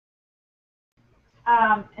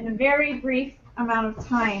in a very brief amount of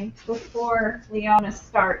time before Leona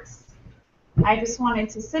starts, I just wanted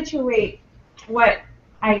to situate what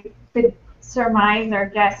I could surmise or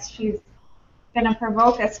guess she's going to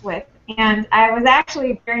provoke us with. And I was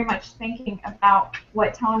actually very much thinking about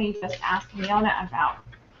what Tony just asked Leona about.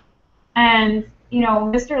 And, you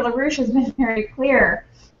know, Mr. LaRouche has been very clear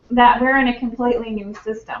that we're in a completely new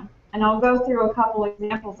system. And I'll go through a couple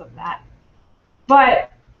examples of that.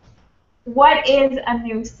 But what is a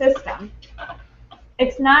new system?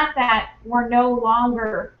 It's not that we're no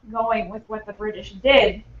longer going with what the British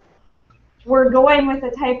did. We're going with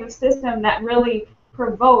a type of system that really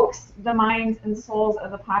provokes the minds and souls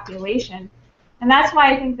of the population. And that's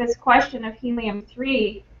why I think this question of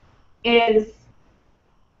Helium-3 is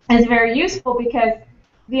very useful, because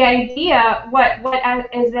the idea, what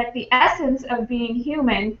is that the essence of being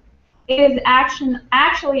human is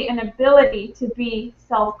actually an ability to be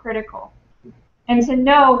self-critical and to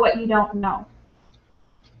know what you don't know.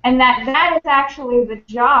 And that is actually the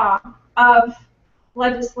job of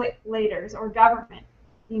legislators or government,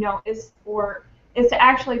 you know, is to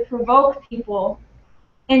actually provoke people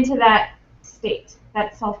into that state,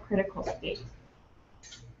 that self-critical state.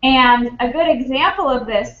 And a good example of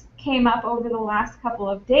this came up over the last couple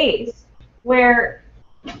of days, where,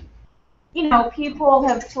 you know, people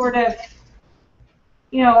have sort of,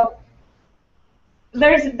 you know,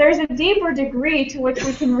 there's a deeper degree to which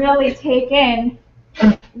we can really take in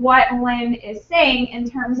what Lynn is saying in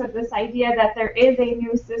terms of this idea that there is a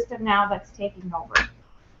new system now that's taking over.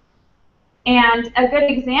 And a good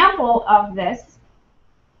example of this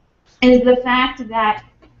is the fact that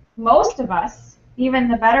most of us, even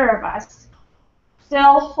the better of us,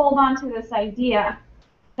 still hold on to this idea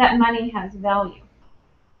that money has value.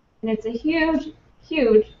 And it's a huge,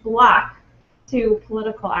 huge block to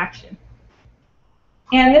political action.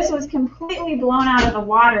 And this was completely blown out of the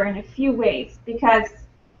water in a few ways, because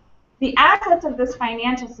the assets of this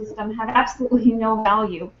financial system have absolutely no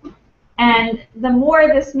value. And the more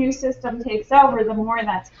this new system takes over, the more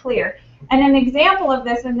that's clear. And an example of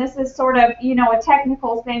this, and this is sort of, you know, a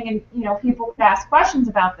technical thing, and, you know, people could ask questions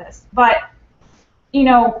about this, but, you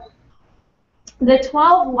know, the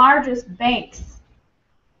 12 largest banks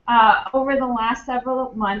over the last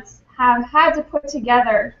several months have had to put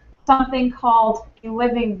together something called a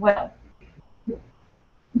living will.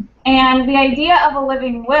 And the idea of a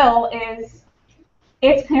living will is,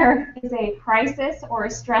 if there is a crisis or a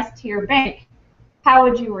stress to your bank, how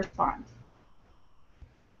would you respond?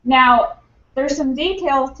 Now, there's some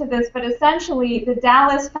details to this, but essentially the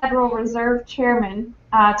Dallas Federal Reserve Chairman,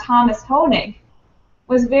 Thomas Honig,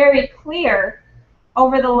 was very clear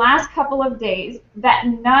over the last couple of days that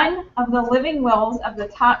none of the living wills of the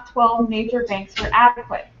top 12 major banks were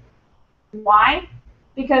adequate. Why?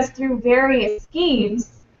 Because through various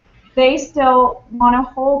schemes, they still want to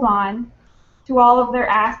hold on to all of their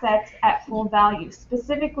assets at full value,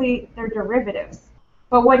 specifically their derivatives.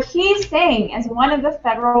 But what he's saying as one of the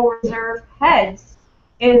Federal Reserve heads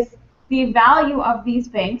is the value of these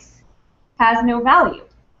banks has no value,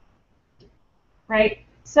 right?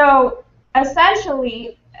 So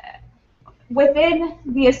essentially, within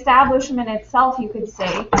the establishment itself, you could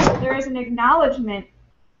say, there is an acknowledgement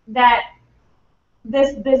that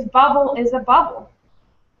this bubble is a bubble.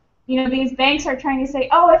 You know, these banks are trying to say,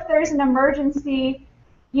 oh, if there's an emergency,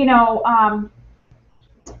 you know,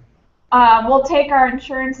 we'll take our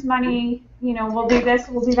insurance money, you know, we'll do this,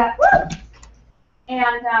 we'll do that,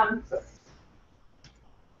 and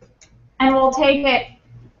we'll take it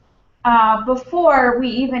before we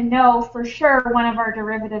even know for sure one of our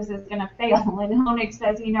derivatives is going to fail. And Honig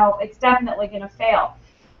says, you know, it's definitely going to fail.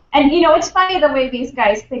 And, you know, it's funny the way these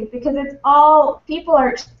guys think, because it's all,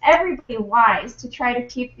 everybody lies to try to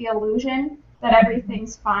keep the illusion that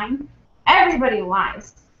everything's fine. Everybody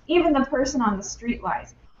lies. Even the person on the street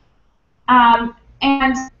lies.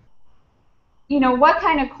 And, you know, what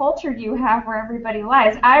kind of culture do you have where everybody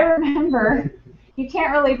lies? I remember you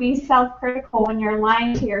can't really be self-critical when you're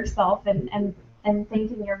lying to yourself and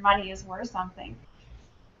thinking your money is worth something.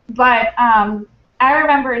 But I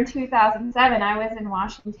remember in 2007, I was in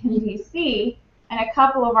Washington, D.C., and a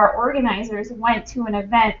couple of our organizers went to an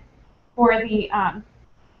event for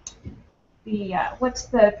what's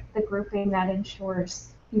the grouping that insures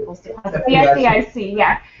people's deposits? The FDIC,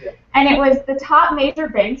 yeah. And it was the top major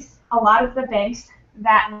banks, a lot of the banks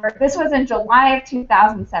that were, this was in July of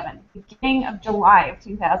 2007, beginning of July of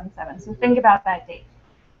 2007, so think about that date.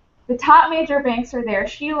 The top major banks are there.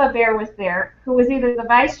 Sheila Bair was there, who was either the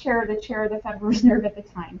vice chair or the chair of the Federal Reserve at the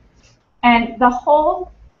time. And the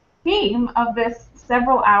whole theme of this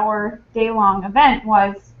several-hour, day-long event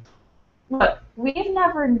was, look, we've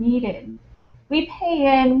never needed, we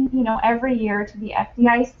pay in, every year to the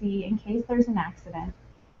FDIC in case there's an accident.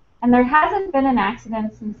 And there hasn't been an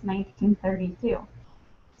accident since 1932.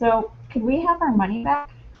 So could we have our money back?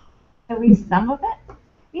 At least some of it?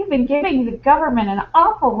 We've been giving the government an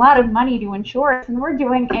awful lot of money to insure us, and we're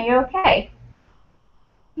doing A-OK.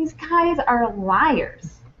 These guys are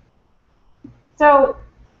liars. So,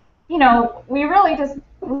 we really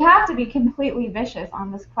we have to be completely vicious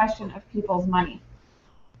on this question of people's money.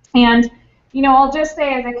 And, I'll just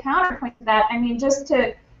say as a counterpoint to that, just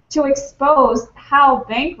to expose how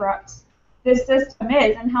bankrupt this system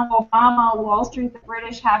is and how Obama, Wall Street, the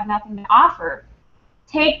British have nothing to offer,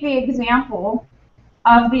 take the example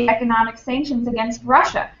of the economic sanctions against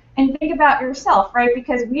Russia. And think about yourself, right?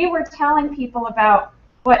 Because we were telling people about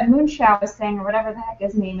what Moonshao was saying, or whatever the heck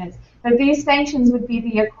his name is, that these sanctions would be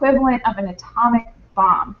the equivalent of an atomic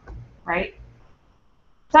bomb, right?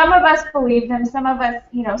 Some of us believed him, some of us,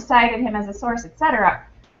 cited him as a source, etc.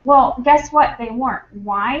 Well, guess what? They weren't.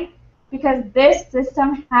 Why? Because this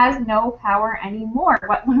system has no power anymore.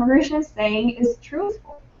 What LaRouche is saying is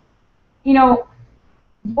truthful.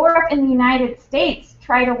 Europe and the United States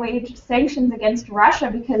try to wage sanctions against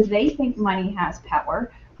Russia because they think money has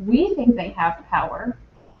power. We think they have power.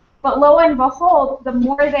 But lo and behold, the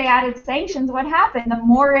more they added sanctions, what happened? The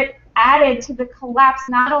more it added to the collapse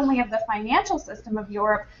not only of the financial system of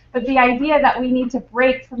Europe, but the idea that we need to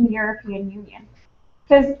break from the European Union.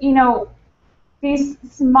 Because, these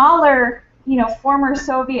smaller, former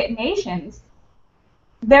Soviet nations,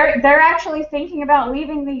 they're actually thinking about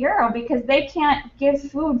leaving the euro because they can't give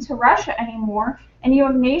food to Russia anymore, and you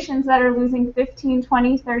have nations that are losing 15,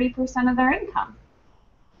 20, 30% of their income.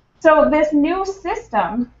 So this new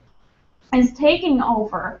system is taking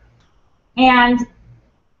over and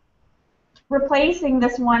replacing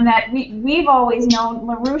this one that we've always known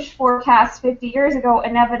LaRouche forecast 50 years ago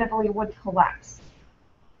inevitably would collapse.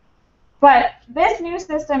 But this new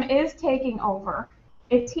system is taking over.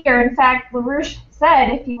 It's here. In fact, LaRouche said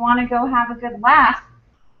if you want to go have a good laugh,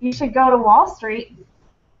 you should go to Wall Street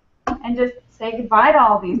and just say goodbye to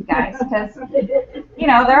all these guys because,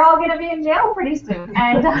 they're all going to be in jail pretty soon.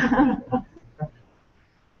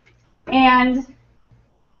 And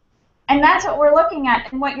that's what we're looking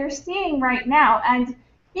at and what you're seeing right now. And,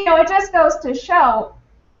 it just goes to show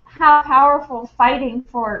how powerful fighting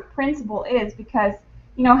for principle is because,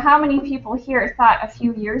 how many people here thought a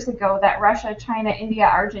few years ago that Russia, China, India,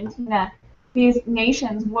 Argentina, these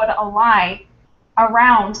nations would ally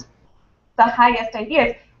around the highest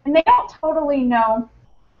ideas? And they don't totally know.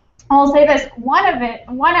 I'll say this, one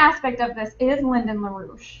aspect of this is Lyndon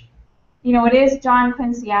LaRouche. It is John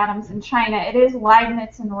Quincy Adams in China. It is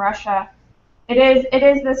Leibniz in Russia. It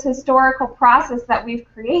is this historical process that we've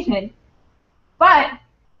created. But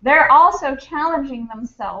they're also challenging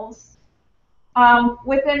themselves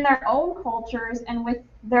within their own cultures and with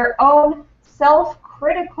their own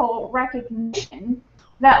self-critical recognition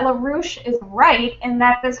that LaRouche is right and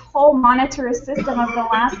that this whole monetarist system of the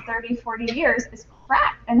last 30, 40 years is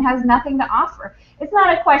crap and has nothing to offer. It's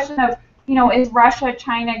not a question of, is Russia,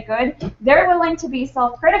 China good? They're willing to be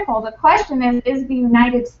self-critical. The question is the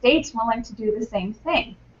United States willing to do the same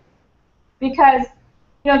thing? Because,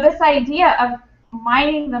 this idea of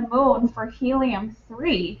mining the moon for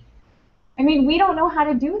Helium-3, we don't know how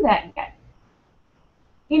to do that yet.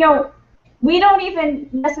 We don't even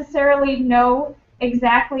necessarily know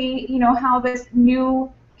exactly, how this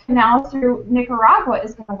new canal through Nicaragua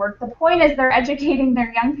is going to work. The point is they're educating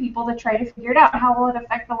their young people to try to figure it out. How will it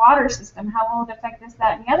affect the water system? How will it affect this,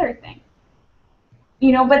 that, and the other thing?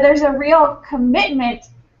 But there's a real commitment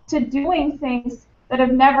to doing things that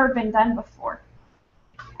have never been done before.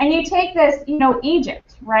 And you take this,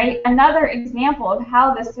 Egypt, right? Another example of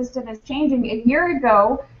how the system is changing. A year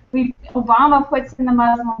ago, Obama puts in the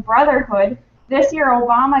Muslim Brotherhood. This year,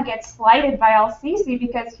 Obama gets slighted by al-Sisi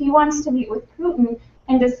because he wants to meet with Putin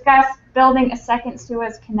and discuss building a second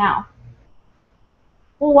Suez Canal.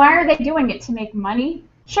 Well, why are they doing it? To make money?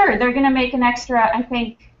 Sure, they're going to make an extra, I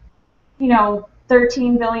think,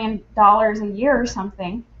 $13 billion a year or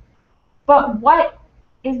something. But what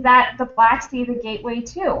is that the Black Sea the gateway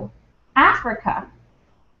to? Africa.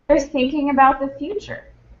 They're thinking about the future.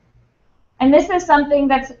 And this is something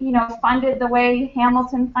that's, funded the way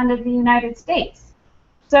Hamilton funded the United States.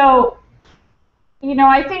 So,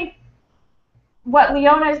 I think what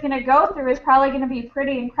Leona is going to go through is probably going to be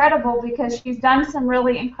pretty incredible because she's done some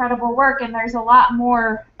really incredible work and there's a lot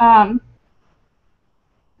more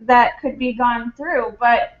that could be gone through.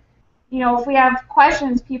 But, if we have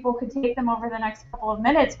questions, people could take them over the next couple of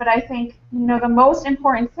minutes. But I think, the most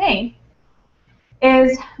important thing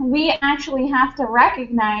is we actually have to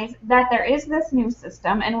recognize that there is this new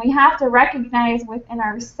system, and we have to recognize within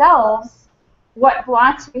ourselves what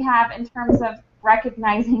blocks we have in terms of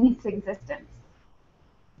recognizing its existence.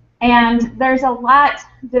 And there's a lot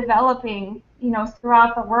developing,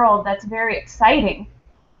 throughout the world that's very exciting.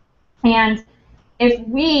 And if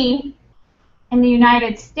we, in the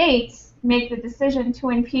United States, make the decision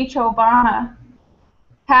to impeach Obama,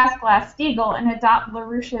 pass Glass-Steagall, and adopt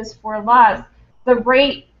LaRouche's 4 laws, the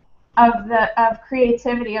rate of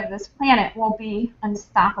creativity of this planet will be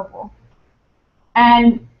unstoppable.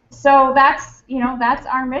 And so that's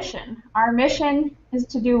our mission. Our mission is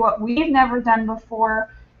to do what we've never done before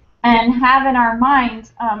and have in our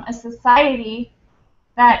minds a society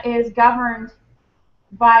that is governed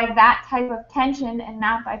by that type of tension and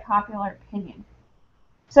not by popular opinion.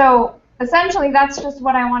 So essentially, that's just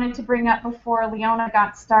what I wanted to bring up before Leona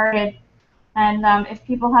got started. And if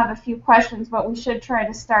people have a few questions, but we should try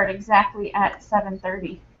to start exactly at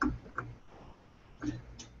 7:30.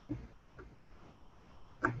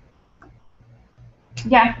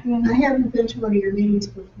 Yeah. I haven't been to one of your meetings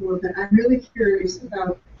before, but I'm really curious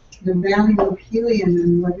about the value of helium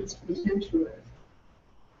and what its potential is.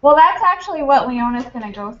 Well, that's actually what Leona's going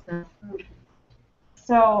to go through. Okay.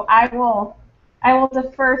 So I will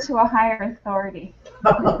defer to a higher authority.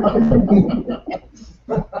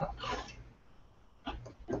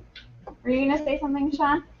 Were you going to say something,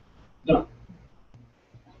 Sean? No.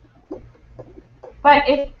 But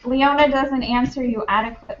if Leona doesn't answer you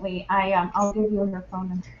adequately, I'll give you her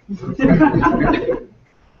phone number.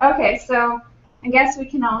 Okay, so I guess we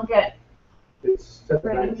can all get. It's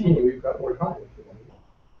 7:19. We've got more time.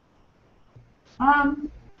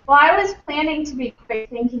 Well, I was planning to be quick,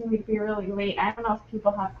 thinking we'd be really late. I don't know if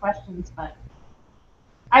people have questions, but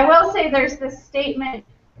I will say there's this statement.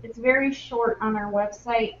 It's very short on our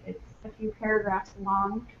website. It's a few paragraphs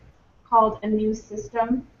long, called "A New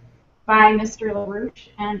System" by Mr. LaRouche,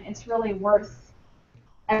 and it's really worth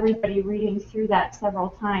everybody reading through that several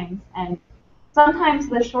times. And sometimes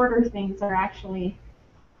the shorter things are actually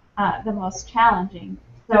the most challenging.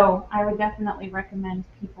 So I would definitely recommend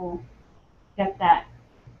people get that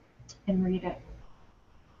and read it.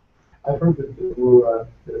 I've heard that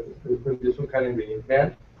there's going to be some kind of an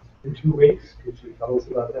event in 2 weeks. Could you tell us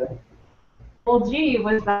about that? Well, gee,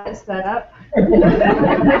 was that set up?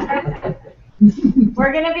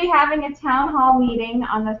 We're going to be having a town hall meeting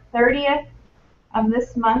on the 30th of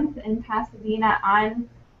this month in Pasadena on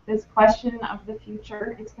this question of the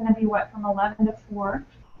future. It's going to be, from 11 to 4.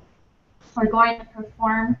 We're going to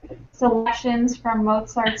perform selections from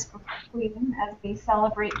Mozart's Queen as we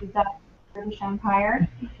celebrate the death of the British Empire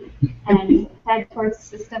and head towards a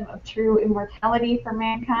system of true immortality for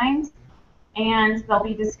mankind. And there'll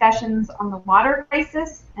be discussions on the water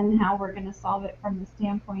crisis and how we're going to solve it from the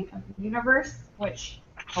standpoint of the universe,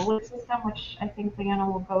 solar system, which I think Leona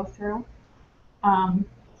will go through. And,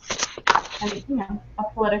 a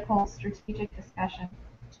political strategic discussion.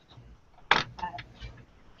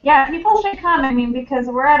 Yeah, people should come, because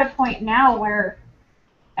we're at a point now where,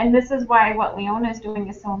 and this is why what Leona is doing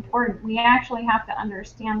is so important, we actually have to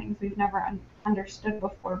understand things we've never understood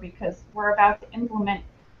before, because we're about to implement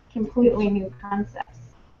completely new concepts.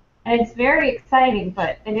 And it's very exciting,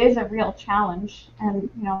 but it is a real challenge, and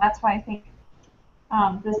that's why I think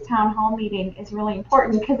this town hall meeting is really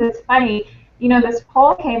important, because it's funny, this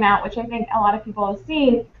poll came out, which I think a lot of people have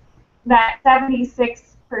seen, that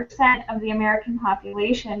 76% of the American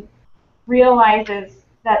population realizes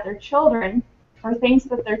that their children, or thinks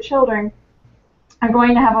that their children, are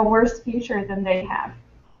going to have a worse future than they have.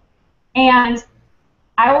 And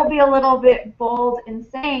I will be a little bit bold in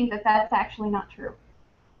saying that that's actually not true.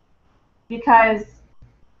 Because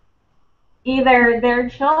either their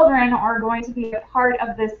children are going to be a part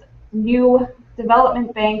of this new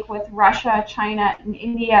development bank with Russia, China, and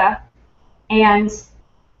India, and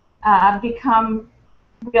become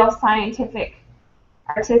real scientific,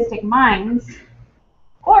 artistic minds,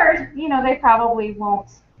 or they probably won't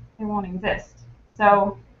exist.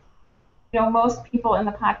 So most people in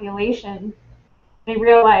the population, they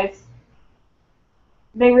realize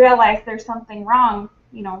there's something wrong,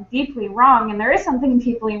 deeply wrong, and there is something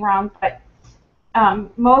deeply wrong, but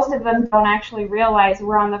most of them don't actually realize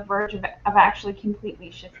we're on the verge of actually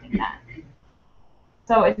completely shifting that.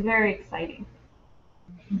 So it's very exciting.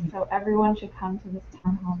 So everyone should come to this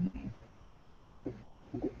town hall meeting.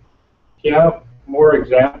 Do you have more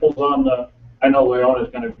examples on I know Leona's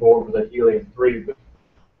going to go over the Helium-3,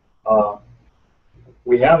 but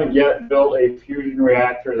we haven't yet built a fusion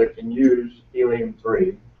reactor that can use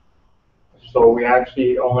Helium-3. So we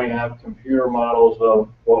actually only have computer models of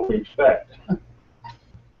what we expect.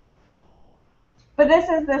 But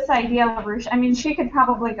this idea of LaRouche. I mean, she could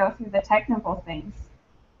probably go through the technical things,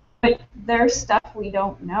 but there's stuff we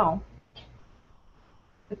don't know.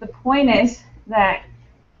 But the point is that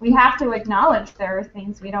we have to acknowledge there are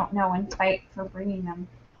things we don't know and fight for bringing them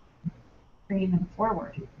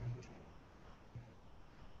forward.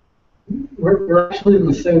 We're actually in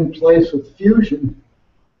the same place with fusion.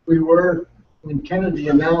 We were when Kennedy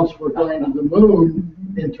announced we're going to the moon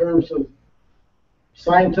in terms of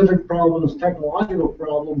scientific problems, technological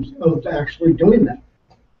problems of actually doing that.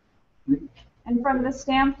 And from the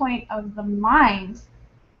standpoint of the minds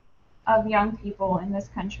of young people in this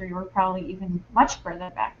country, we're probably even much further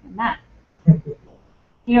back than that.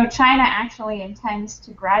 You know, China actually intends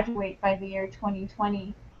to graduate by the year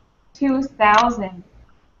 2020 2,000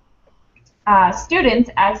 students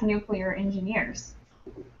as nuclear engineers,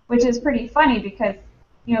 which is pretty funny because,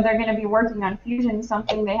 you know, they're going to be working on fusion,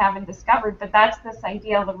 something they haven't discovered, but that's this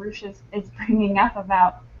idea LaRouche is bringing up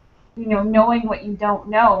about, you know, knowing what you don't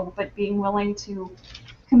know, but being willing to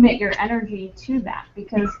commit your energy to that.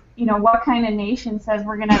 Because, you know, what kind of nation says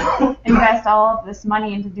we're going to invest all of this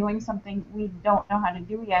money into doing something we don't know how to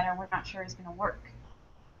do yet or we're not sure is going to work?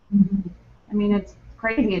 Mhm. I mean, it's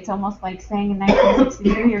crazy. It's almost like saying in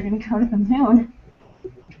 1963 you're going to go to the moon.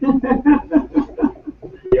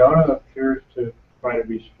 Fiona appears to try to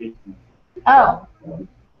be speaking. Oh.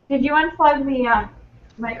 Did you unplug the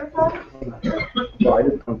microphone? No, I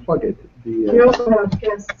didn't unplug it. We also have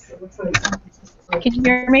guests, it looks like. Can you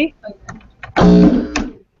hear me?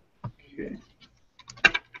 Okay.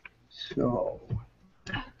 So,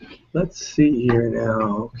 let's see here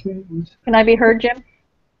now. Okay. Can I be heard, Jim?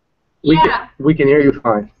 Yeah. We can hear you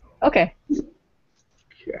fine. Okay.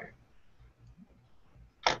 Okay.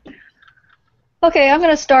 Okay, I'm going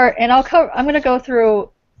to start, and I'm going to go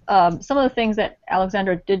through some of the things that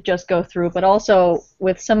Alexandra did just go through, but also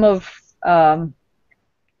with some of the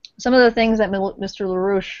things that Mr.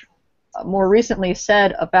 LaRouche more recently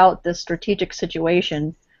said about this strategic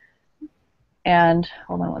situation. And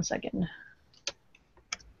hold on one second.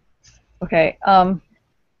 Okay.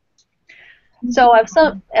 So as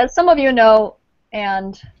some of you know,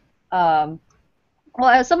 and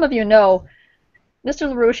as some of you know, Mr.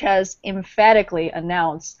 LaRouche has emphatically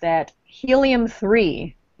announced that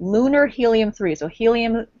Helium-3, lunar Helium-3, so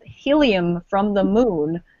helium from the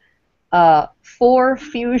moon for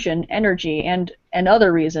fusion energy and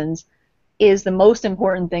other reasons, is the most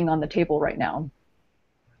important thing on the table right now.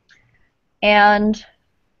 And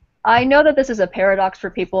I know that this is a paradox for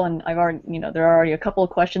people, and I've already, you know, there are already a couple of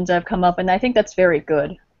questions that have come up, and I think that's very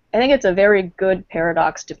good. I think it's a very good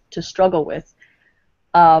paradox to struggle with.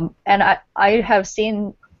 And I have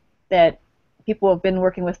seen that people have been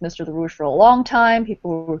working with Mr. LaRouche for a long time.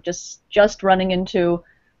 People who were just running into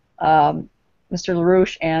Mr.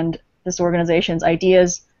 LaRouche and this organization's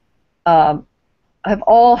ideas have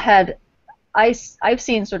all had. I've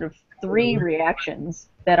seen sort of three reactions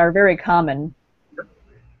that are very common.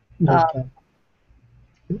 To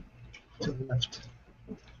the left.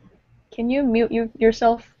 Can you mute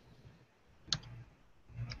yourself?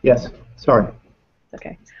 Yes. Sorry.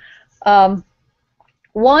 Okay.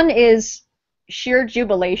 One is sheer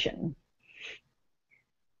jubilation.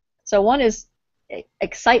 So one is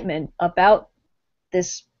excitement about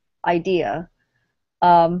this idea.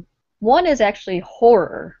 One is actually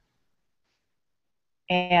horror.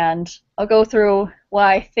 And I'll go through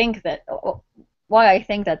why I think that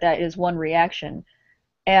that is one reaction.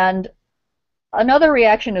 And another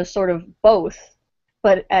reaction is sort of both,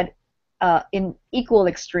 but at in equal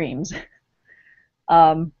extremes.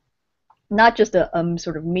 Not just a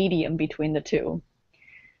sort of medium between the two.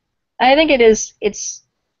 I think it's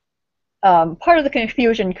part of the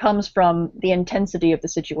confusion comes from the intensity of the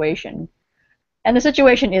situation, and the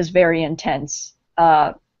situation is very intense.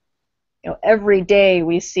 You know, every day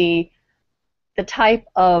we see the type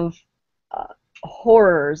of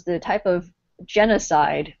horrors, the type of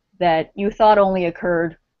genocide that you thought only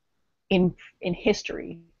occurred in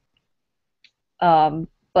history,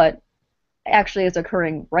 but actually is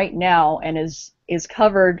occurring right now and is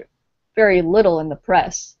covered very little in the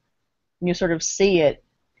press. And you sort of see it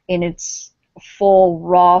in its full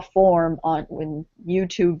raw form in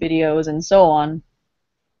YouTube videos and so on.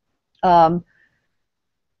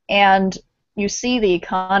 And you see the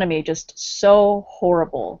economy just so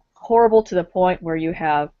horrible to the point where you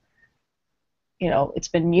have, you know, it's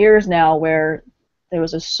been years now where there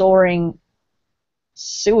was a soaring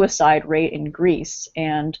suicide rate in Greece,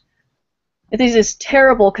 and these are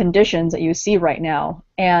terrible conditions that you see right now.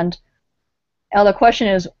 And now the question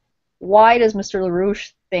is, why does Mr.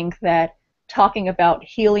 LaRouche think that talking about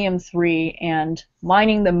helium-3 and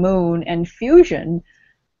mining the moon and fusion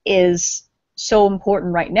is so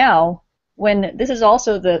important right now, when this is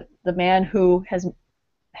also the man who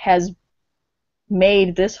has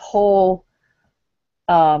made this whole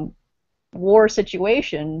war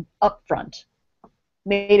situation up front,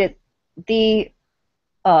 made it the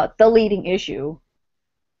leading issue,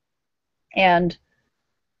 and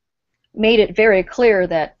made it very clear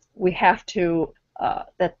that we have to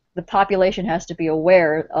that the population has to be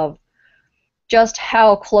aware of just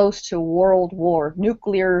how close to world war,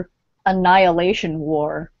 nuclear annihilation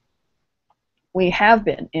war, we have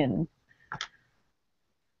been in.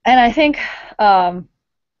 And I think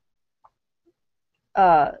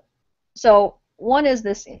so one is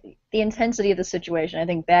the intensity of the situation. I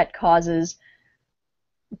think that causes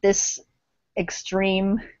this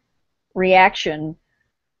extreme reaction.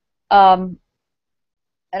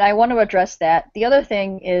 And I want to address that. The other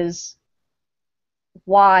thing is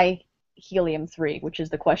why helium-3, which is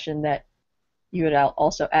the question that you had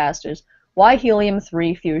also asked, is why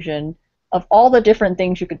helium-3 fusion? Of all the different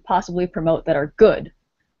things you could possibly promote that are good,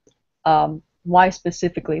 why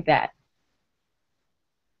specifically that?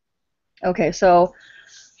 Okay, so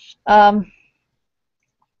of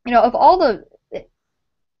all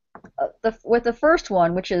with the first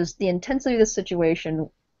one, which is the intensity of the situation,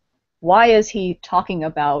 why is he talking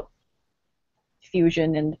about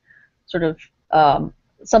fusion and sort of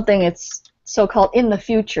something that's so-called in the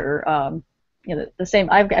future? The same.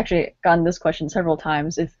 I've actually gotten this question several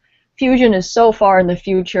times. If fusion is so far in the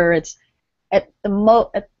future, it's at the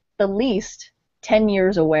least 10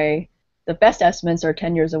 years away. The best estimates are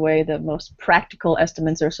 10 years away. The most practical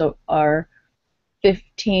estimates are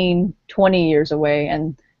 15, 20 years away,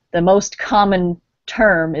 and the most common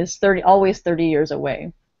term is always 30 years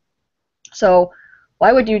away. So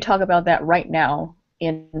why would you talk about that right now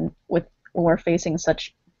when we're facing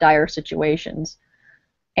such dire situations?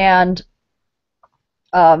 And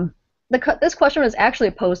this question was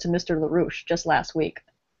actually posed to Mr. LaRouche just last week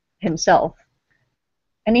himself.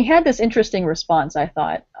 And he had this interesting response, I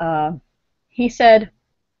thought. He said,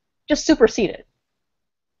 just supersede it.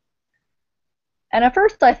 And at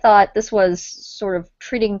first I thought this was sort of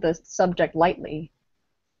treating the subject lightly.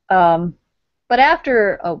 But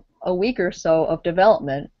after a week or so of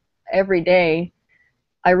development, every day,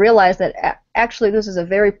 I realized that actually this is a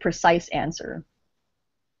very precise answer.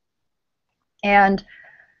 And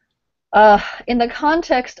in the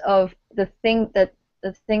context of the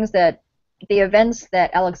events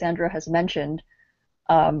that Alexandra has mentioned,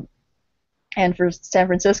 and for San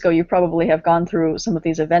Francisco, you probably have gone through some of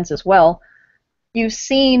these events as well. You've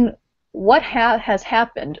seen what has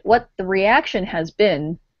happened, what the reaction has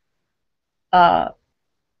been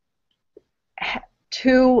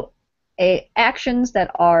to actions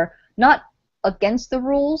that are not against the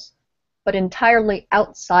rules, but entirely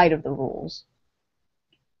outside of the rules.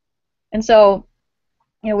 And so,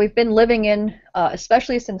 we've been living in,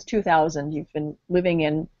 especially since 2000, you've been living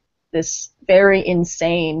in this very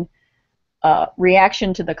insane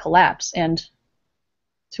reaction to the collapse, and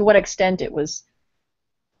to what extent it was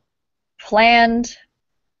planned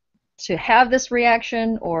to have this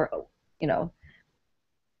reaction, or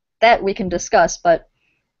that we can discuss. But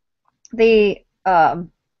the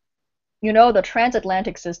the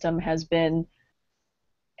transatlantic system has been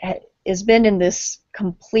in this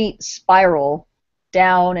complete spiral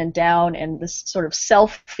down and down, and this sort of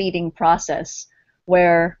self-feeding process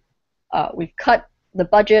where we've cut the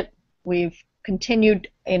budget, we've continued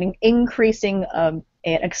an increasing, an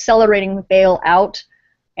accelerating bail out,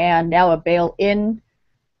 and now a bail in,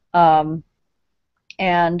 and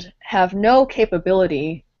have no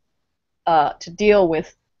capability to deal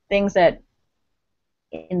with things that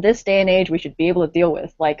in this day and age we should be able to deal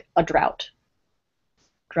with, like a drought.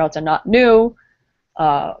 Droughts are not new.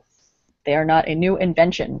 They are not a new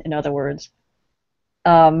invention, in other words.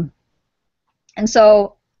 And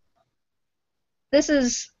so this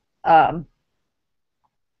is, but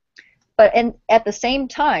at the same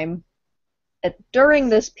time, during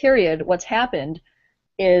this period, what's happened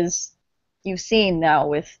is you've seen now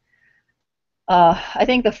with, I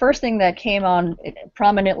think the first thing that came on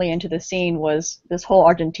prominently into the scene was this whole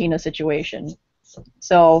Argentina situation.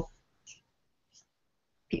 So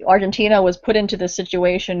Argentina was put into this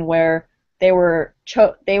situation where they were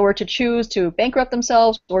to choose to bankrupt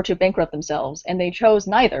themselves or to bankrupt themselves, and they chose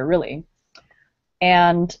neither, really.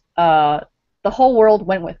 And the whole world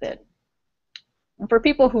went with it. And for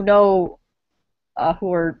people who know,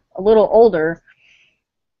 who are a little older,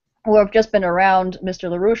 who have just been around Mr.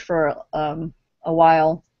 LaRouche for a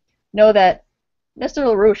while, know that Mr.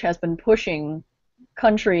 LaRouche has been pushing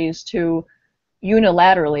countries to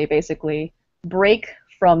unilaterally, basically, break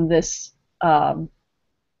from this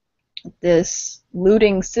this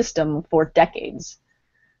looting system for decades.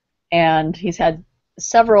 And he's had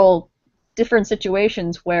several different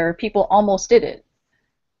situations where people almost did it.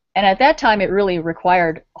 And at that time, it really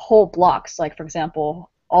required whole blocks, like, for example,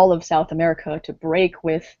 all of South America to break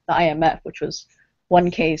with the IMF, which was one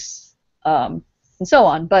case, and so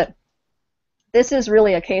on. But this is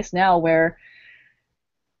really a case now where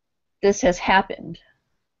this has happened,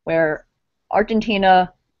 where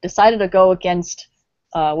Argentina decided to go against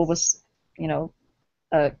what was,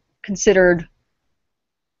 considered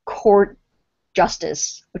court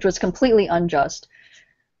justice, which was completely unjust,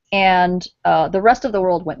 and the rest of the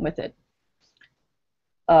world went with it.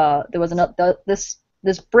 There was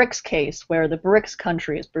this BRICS case where the BRICS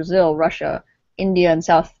countries, Brazil, Russia, India, and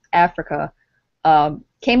South Africa,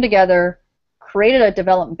 came together, created a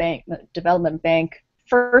development bank,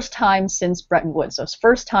 first time since Bretton Woods, so it's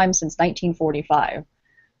first time since 1945.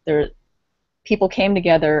 People came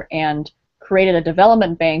together and created a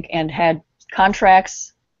development bank and had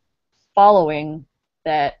contracts following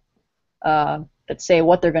that that say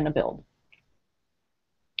what they're going to build.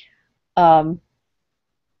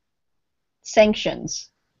 Sanctions.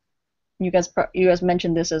 You guys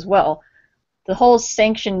mentioned this as well. The whole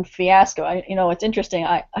sanction fiasco. It's interesting.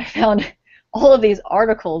 I found all of these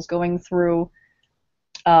articles going through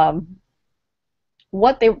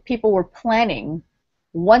what people were planning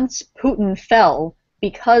once Putin fell,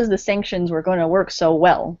 because the sanctions were going to work so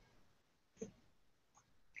well.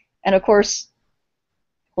 And of course,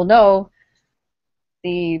 we'll know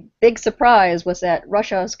the big surprise was that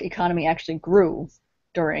Russia's economy actually grew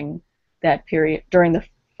during that period, during the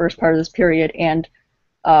first part of this period, and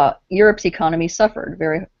Europe's economy suffered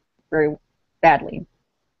very, very badly.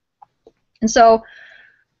 And so,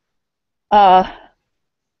 now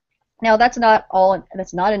that's not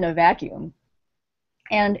in a vacuum,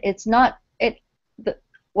 and it's not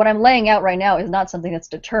what I'm laying out right now is not something that's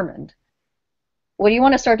determined. What you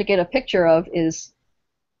want to start to get a picture of is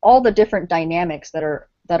all the different dynamics that are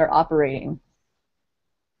operating.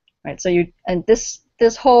 Right. So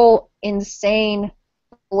this whole insane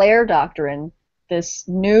Blair doctrine, this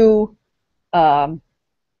new the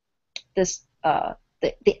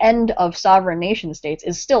end of sovereign nation states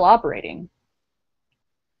is still operating.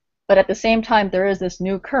 But at the same time, there is this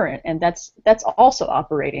new current, and that's also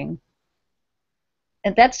operating.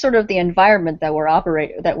 And that's sort of the environment that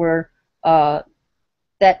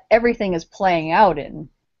that everything is playing out in.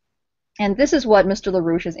 And this is what Mr.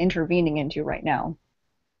 LaRouche is intervening into right now.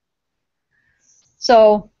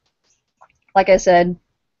 So, like I said,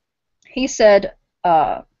 he said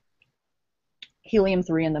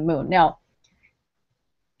Helium-3 and the moon. Now,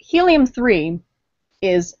 Helium-3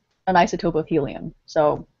 is an isotope of helium.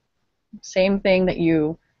 So, same thing that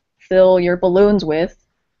you fill your balloons with,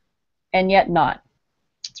 and yet not.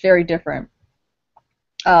 It's very different.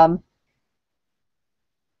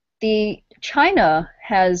 China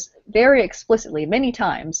has very explicitly, many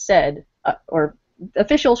times, said, or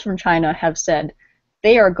officials from China have said,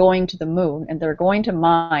 they are going to the moon and they're going to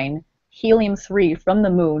mine Helium-3 from the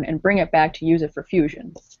moon and bring it back to use it for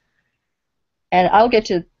fusion. And I'll get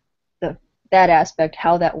to that aspect,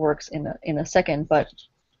 how that works in a second. But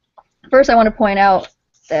first, I want to point out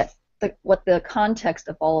that what the context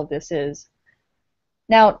of all of this is.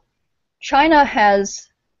 Now, China has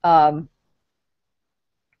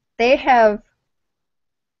they have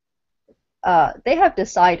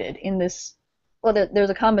decided in this. Well, there's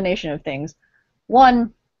a combination of things.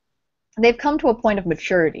 One, they've come to a point of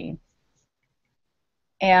maturity,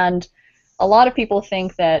 and a lot of people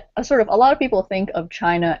think that a lot of people think of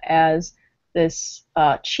China as this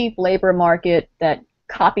cheap labor market that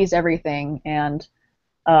copies everything and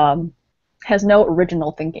has no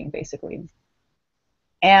original thinking, basically.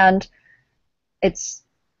 And it's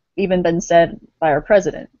even been said by our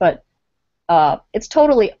president, but it's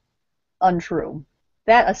totally untrue.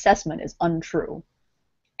 That assessment is untrue.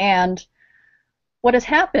 And what has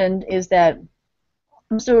happened is that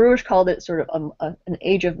Mr. LaRouche called it sort of an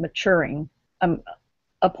age of maturing,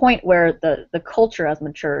 a point where the culture has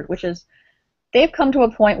matured, which is they've come to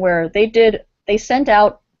a point where they sent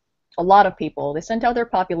out a lot of people. They sent out their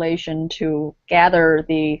population to gather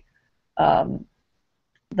the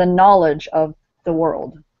knowledge of the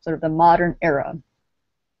world, sort of the modern era.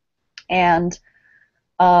 And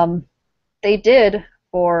they did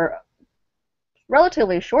for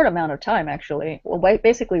relatively short amount of time, actually, well,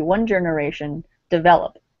 basically one generation,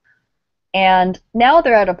 develop. And now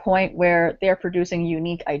they're at a point where they're producing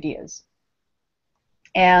unique ideas.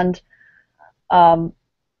 And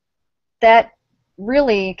that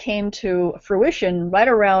really came to fruition right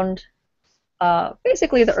around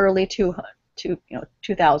basically the early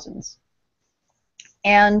 2000s.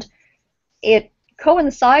 And it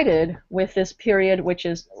coincided with this period, which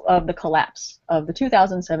is of the collapse, of the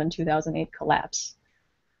 2007-2008 collapse.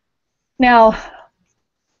 Now,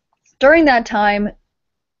 during that time,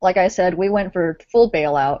 like I said, we went for full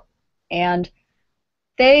bailout, and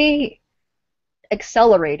they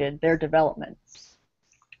accelerated their development.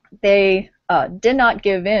 They did not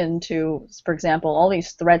give in to, for example, all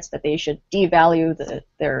these threats that they should devalue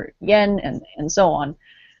their yen and so on.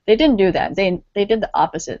 They didn't do that. They did the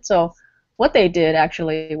opposite. So what they did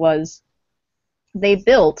actually was they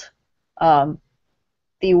built the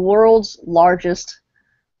world's largest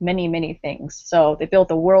many things. So they built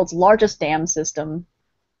the world's largest dam system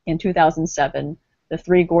in 2007, the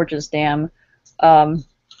Three Gorges Dam.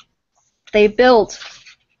 They built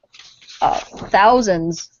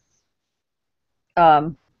thousands.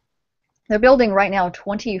 They're building right now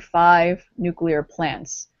 25 nuclear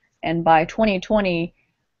plants, and by 2020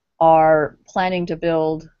 are planning to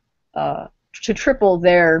build to triple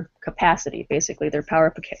their capacity, basically their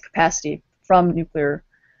power capacity from nuclear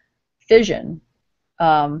fission.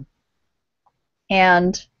 And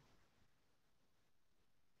I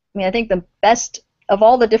mean, I think the best of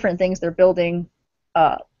all the different things they're building,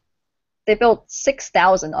 they built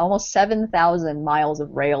 6,000, almost 7,000 miles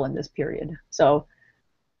of rail in this period. So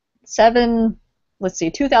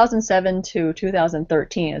 2007 to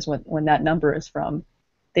 2013 is when that number is from.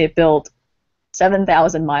 They built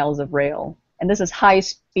 7,000 miles of rail, and this is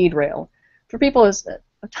high-speed rail. For people,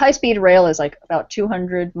 high-speed rail is like about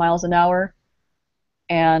 200 miles an hour,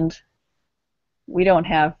 and we don't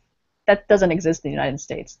have, that doesn't exist in the United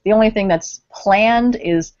States. The only thing that's planned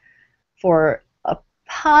is for a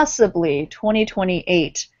possibly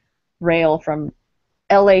 2028 rail from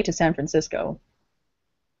LA to San Francisco.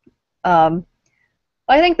 I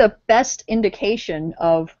think the best indication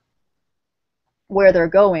of where they're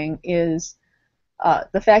going is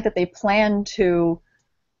the fact that they plan to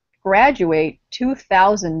graduate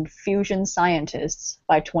 2,000 fusion scientists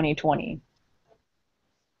by 2020.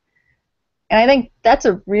 And I think that's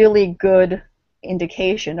a really good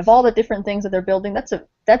indication of all the different things that they're building. That's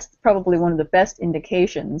probably one of the best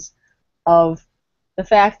indications of the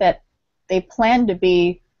fact that they plan to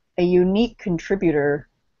be a unique contributor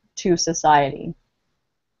to society.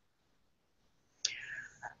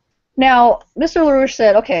 Now, Mr. LaRouche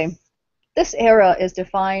said, okay, this era is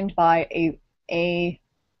defined by a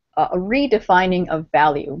redefining of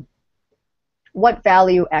value. What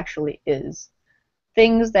value actually is.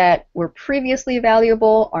 Things that were previously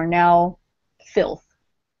valuable are now filth,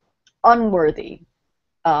 unworthy.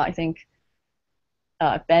 I think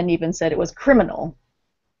Ben even said it was criminal.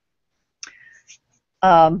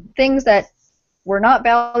 Things that were not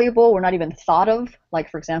valuable, were not even thought of, like,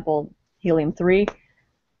 for example, Helium-3,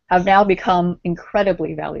 have now become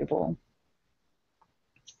incredibly valuable.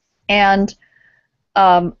 And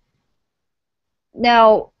now,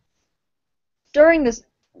 during this,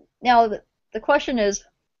 now the question is,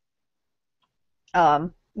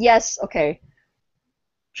 yes, okay,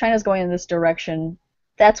 China's going in this direction.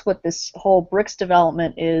 That's what this whole BRICS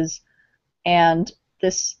development is, and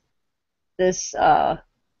this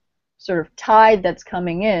sort of tide that's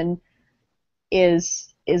coming in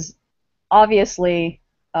is obviously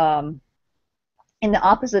in the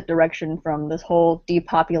opposite direction from this whole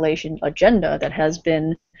depopulation agenda that has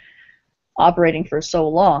been operating for so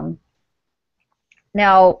long.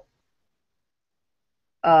 Now,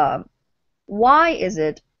 why is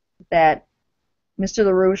it that Mr.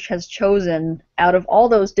 LaRouche has chosen, out of all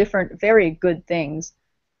those different very good things,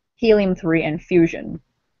 Helium-3 and fusion?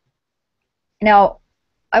 Now,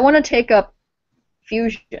 I want to take up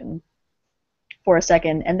fusion for a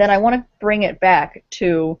second, and then I want to bring it back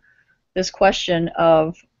to this question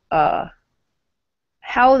of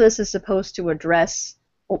how this is supposed to address,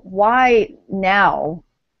 why now?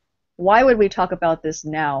 Why would we talk about this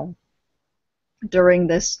now, during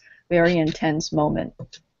this very intense moment?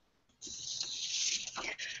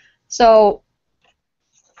 So,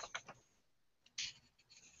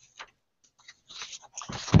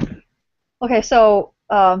 okay, so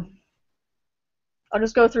I'll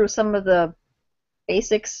just go through some of the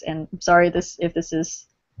basics, and I'm sorry if this is,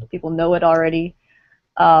 people know it already.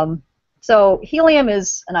 So helium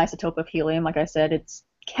is an isotope of helium. Like I said, it's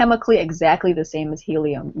chemically exactly the same as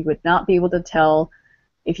helium. You would not be able to tell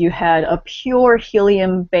if you had a pure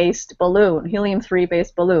helium-based balloon,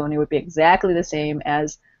 Helium-3-based balloon. It would be exactly the same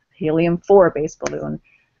as Helium-4-based balloon.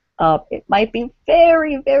 It might be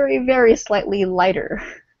very, very, very slightly lighter.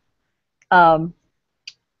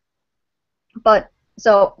 But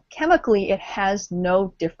so chemically, it has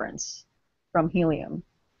no difference from helium.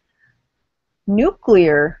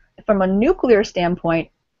 From a nuclear standpoint,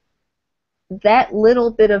 that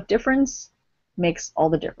little bit of difference makes all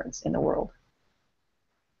the difference in the world.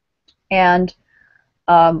 And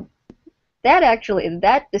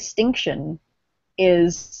that distinction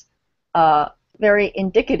is very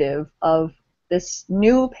indicative of this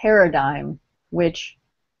new paradigm, which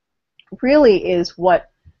really is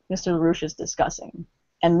what Mr. LaRouche is discussing,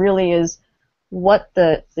 and really is what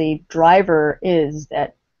the driver is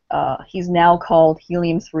that he's now called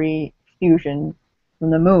helium-3 fusion from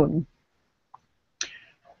the moon.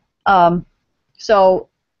 So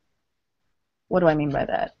what do I mean by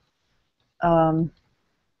that?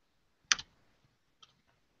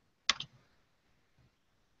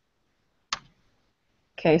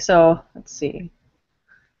 Okay, so let's see.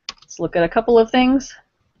 Let's look at a couple of things.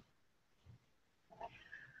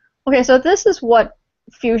 Okay, so this is what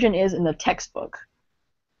fusion is in the textbook.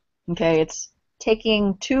 Okay, it's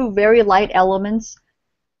taking two very light elements.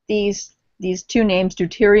 These two names,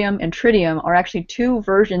 deuterium and tritium, are actually two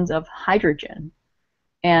versions of hydrogen.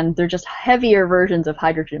 And they're just heavier versions of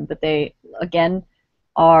hydrogen, but they, again,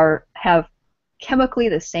 have chemically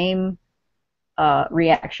the same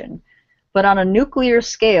reaction. But on a nuclear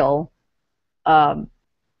scale, that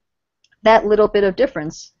little bit of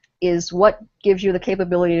difference is what gives you the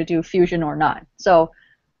capability to do fusion or not. So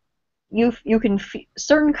you can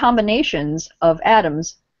certain combinations of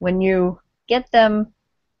atoms, when you get them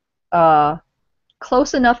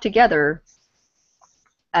close enough together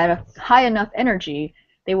at a high enough energy,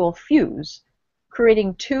 they will fuse,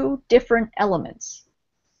 creating two different elements,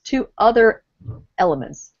 two other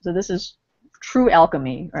elements. So this is true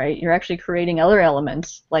alchemy, right? You're actually creating other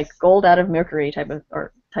elements, like gold out of mercury type of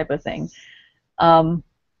thing.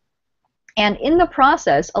 And in the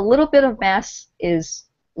process, a little bit of mass is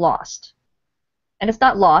lost. And it's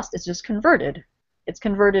not lost, it's just converted. It's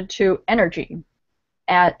converted to energy.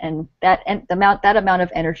 And that amount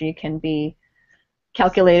of energy can be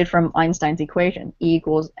calculated from Einstein's equation, E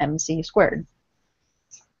equals mc squared.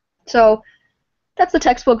 So that's the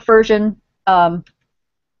textbook version.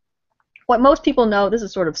 What most people know, this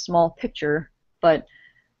is sort of small picture, but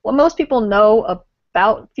what most people know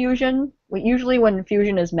about fusion, usually when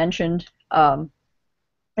fusion is mentioned,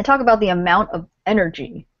 they talk about the amount of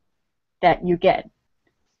energy that you get.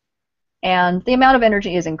 And the amount of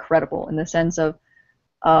energy is incredible in the sense of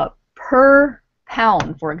per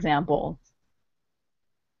pound, for example.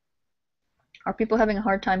 Are people having a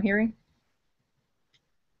hard time hearing?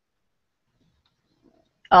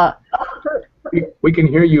 We can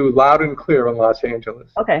hear you loud and clear in Los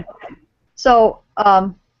Angeles. Okay. So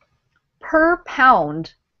per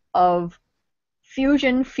pound of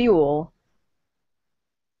fusion fuel,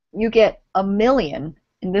 you get 1 million,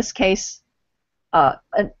 in this case, on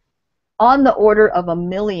the order of 1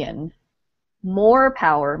 million more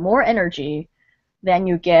power, more energy than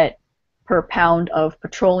you get per pound of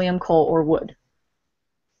petroleum, coal, or wood.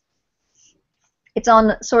 It's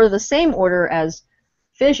on sort of the same order as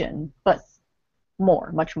fission, but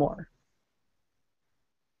more, much more.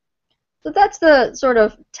 So that's the sort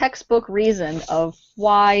of textbook reason of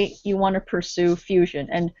why you want to pursue fusion.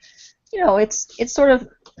 And you know, it's sort of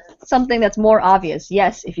something that's more obvious.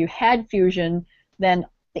 Yes, if you had fusion, then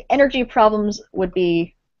the energy problems would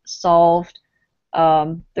be solved.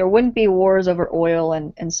 There wouldn't be wars over oil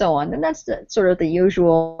and so on. And that's sort of the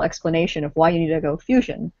usual explanation of why you need to go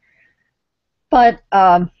fusion. But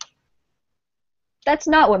that's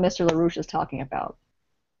not what Mr. LaRouche is talking about.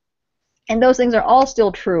 And those things are all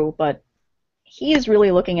still true, but he is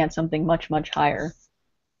really looking at something much, much higher.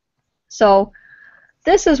 So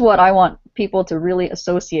this is what I want people to really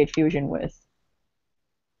associate fusion with.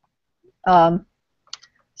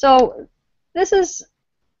 So this is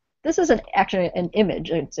actually an image.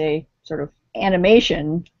 It's a sort of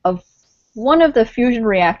animation of one of the fusion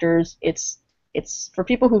reactors. It's for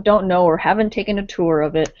people who don't know or haven't taken a tour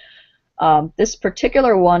of it. This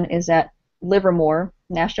particular one is at Livermore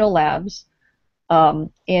National Labs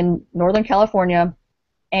in Northern California,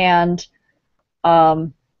 and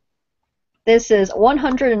this is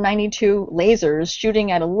 192 lasers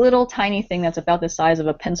shooting at a little tiny thing that's about the size of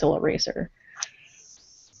a pencil eraser.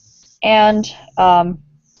 And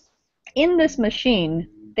in this machine,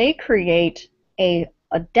 they create a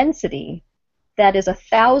density that is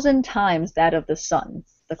 1,000 times that of the sun,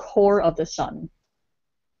 the core of the sun.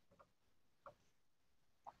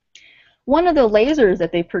 One of the lasers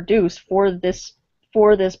that they produce for this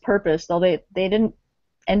purpose, though they didn't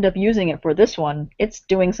end up using it for this one, it's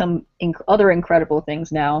doing some other incredible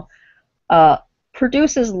things now,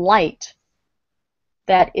 produces light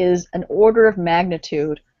that is an order of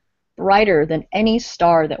magnitude brighter than any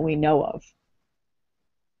star that we know of.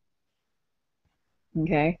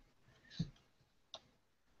 Okay?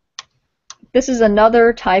 This is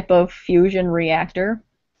another type of fusion reactor.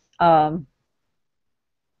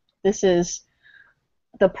 This is,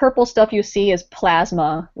 the purple stuff you see is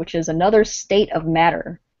plasma, which is another state of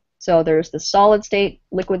matter. So there's the solid state,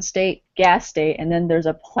 liquid state, gas state, and then there's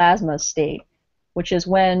a plasma state, which is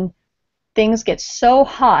when things get so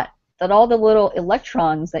hot that all the little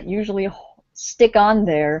electrons that usually stick on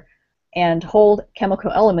there and hold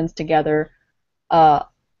chemical elements together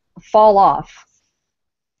fall off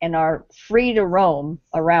and are free to roam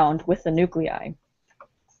around with the nuclei.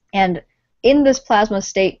 And in this plasma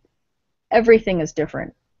state, everything is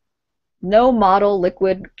different. No model,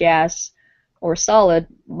 liquid, gas, or solid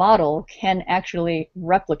model can actually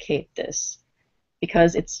replicate this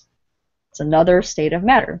because it's another state of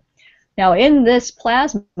matter. Now, in this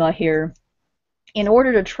plasma here, in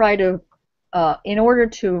order to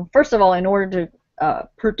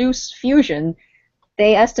produce fusion,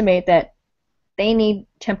 they estimate that they need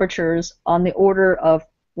temperatures on the order of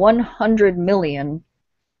 100 million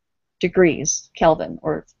degrees Kelvin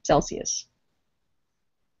or Celsius.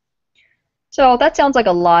 So that sounds like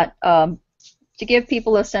a lot. To give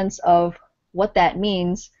people a sense of what that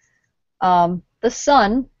means, the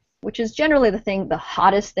sun, which is generally the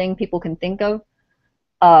hottest thing people can think of,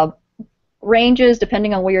 ranges,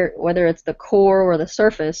 depending on whether it's the core or the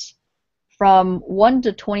surface, from 1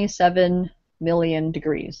 to 27 million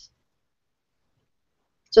degrees.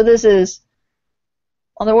 So this is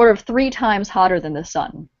on the order of 3 times hotter than the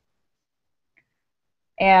sun.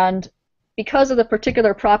 And because of the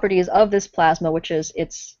particular properties of this plasma, which is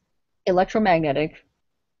it's electromagnetic,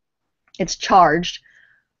 it's charged,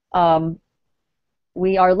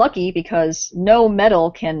 we are lucky because no metal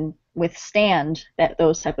can withstand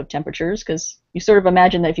those type of temperatures, because you sort of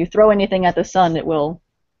imagine that if you throw anything at the sun, it will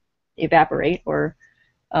evaporate or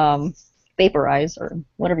vaporize, or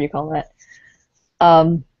whatever you call that,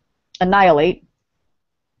 annihilate.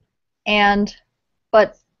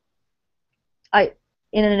 But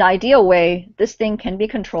in an ideal way, this thing can be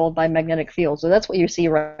controlled by magnetic fields. So that's what you see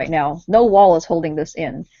right now. No wall is holding this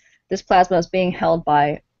in. This plasma is being held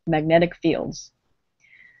by magnetic fields.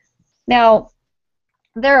 Now,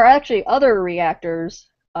 there are actually other reactors,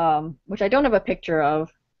 which I don't have a picture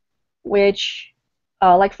of, which,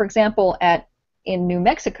 like for example, in New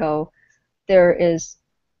Mexico, there is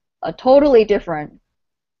a totally different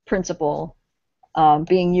principle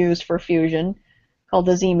being used for fusion, called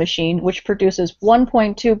the Z machine, which produces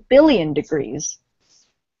 1.2 billion degrees.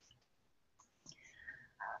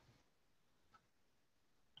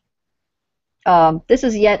 This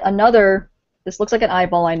is yet another, this looks like an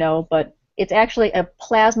eyeball, I know, but it's actually a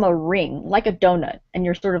plasma ring, like a donut, and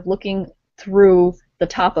you're sort of looking through the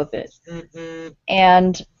top of it.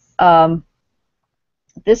 And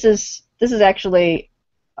this is actually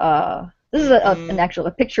a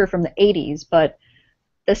picture from the 80s, but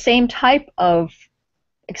the same type of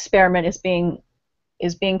experiment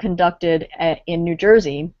is being conducted in New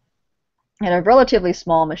Jersey at a relatively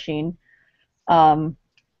small machine,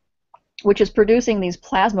 which is producing these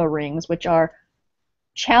plasma rings, which are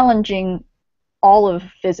challenging all of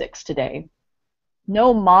physics today.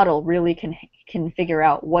 No model really can figure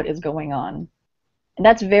out what is going on, and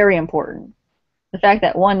that's very important. The fact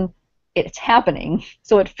that it's happening,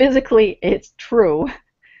 so it's true,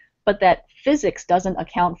 but that physics doesn't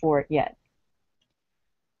account for it yet.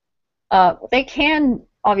 They can,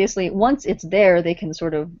 obviously, once it's there, they can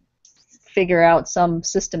sort of figure out some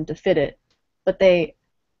system to fit it, but they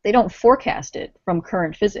don't forecast it from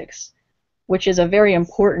current physics, which is a very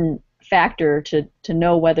important factor to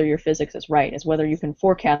know whether your physics is right, is whether you can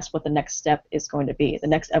forecast what the next step is going to be, the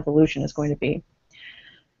next evolution is going to be.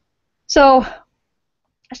 So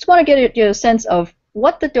I just want to get a sense of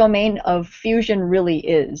what the domain of fusion really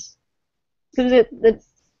is. Because the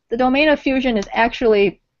domain of fusion is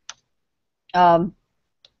actually,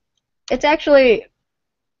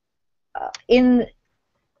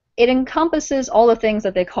 it encompasses all the things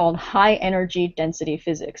that they call high energy density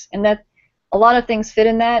physics, and that a lot of things fit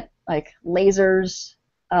in that, like lasers,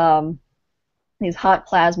 these hot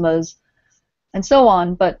plasmas, and so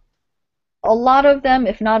on, but a lot of them,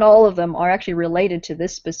 if not all of them, are actually related to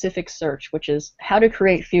this specific search, which is how to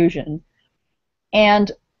create fusion.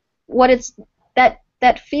 And what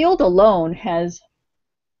that field alone has,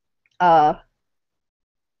 like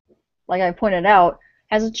I pointed out,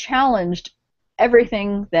 has challenged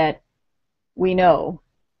everything that we know.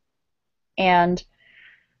 And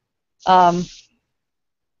there's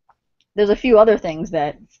a few other things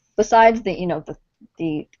that, besides the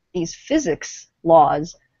these physics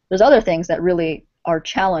laws, there's other things that really are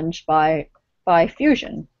challenged by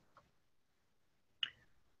fusion.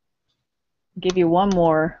 I'll give you one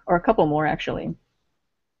more, or a couple more actually.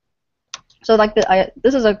 So like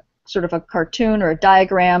this is a sort of a cartoon or a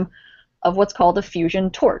diagram of what's called a fusion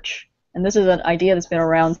torch. And this is an idea that's been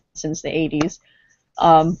around since the 80s,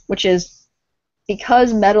 which is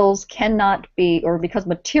because metals cannot be, or because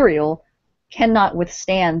material cannot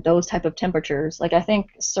withstand those type of temperatures. Like I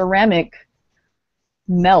think ceramic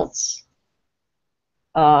melts.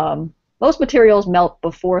 Most materials melt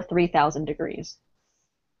before 3,000 degrees.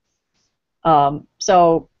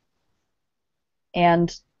 So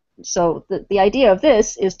the idea of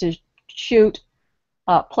this is to shoot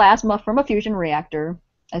plasma from a fusion reactor,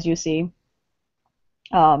 as you see,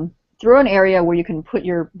 through an area where you can put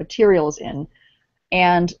your materials in,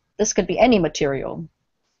 and this could be any material.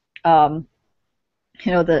 The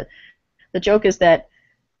joke is that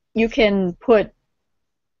you can put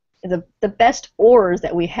the best ores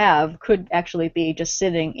that we have could actually be just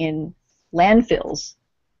sitting in landfills,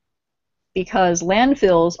 because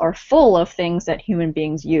landfills are full of things that human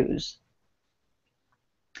beings use.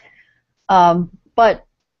 But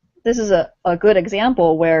this is a good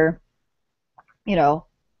example where, you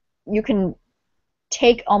can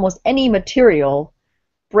take almost any material,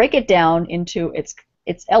 break it down into its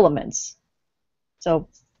elements. So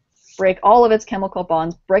break all of its chemical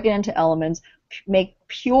bonds, break it into elements, make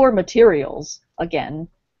pure materials again,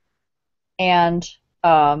 and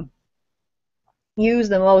use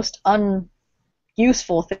the most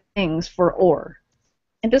unuseful things for ore.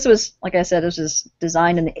 And this was, like I said, this was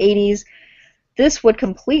designed in the 80s. This would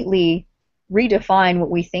completely redefine what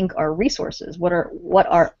we think are resources, what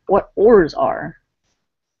ores are.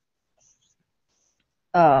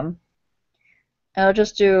 And I'll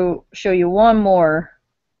just show you one more.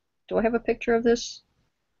 Do I have a picture of this?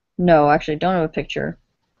 No, actually, don't have a picture.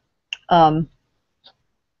 I'll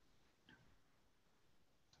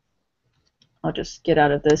just get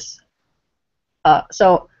out of this.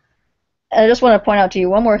 So I just want to point out to you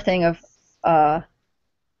one more thing of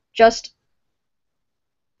just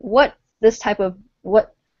what this type of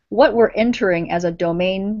what we're entering as a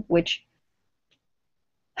domain, which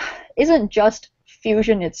isn't just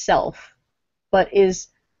fusion itself, but is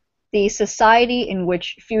the society in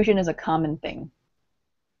which fusion is a common thing,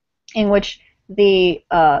 in which the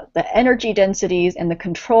energy densities and the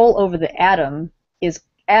control over the atom is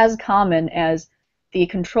as common as the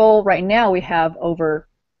control right now we have over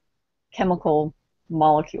chemical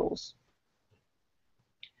molecules.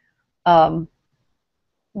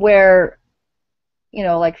 Where,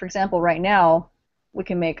 like for example, right now we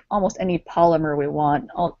can make almost any polymer we want.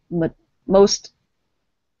 Most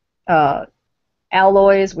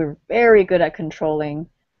alloys we're very good at controlling,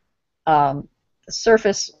 the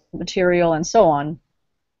surface material and so on.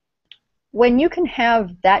 When you can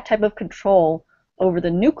have that type of control over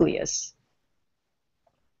the nucleus,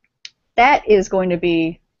 that is going to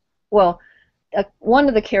be, well, one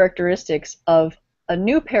of the characteristics of a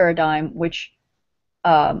new paradigm which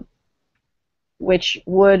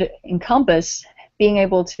would encompass being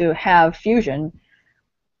able to have fusion,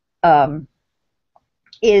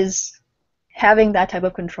 is having that type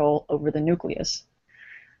of control over the nucleus.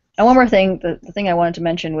 And one more thing, the thing I wanted to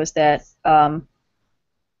mention was that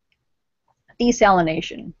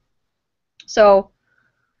desalination. So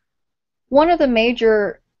one of the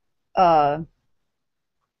major holdups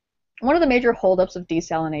of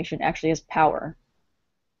desalination actually is power.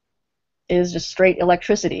 It is just straight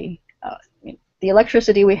electricity. The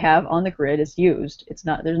electricity we have on the grid is used. There's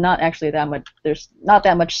not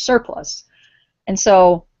that much surplus. And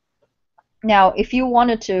so now if you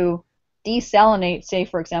wanted to desalinate, say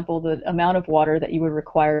for example, the amount of water that you would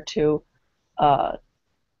require to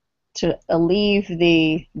alleviate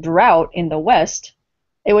the drought in the West,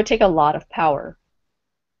 it would take a lot of power.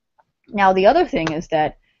 Now the other thing is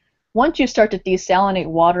that once you start to desalinate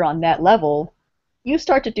water on that level, you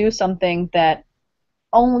start to do something that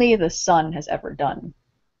only the sun has ever done.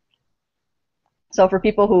 So for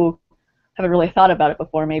people who haven't really thought about it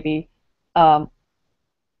before, maybe,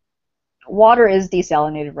 water is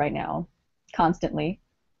desalinated right now, constantly,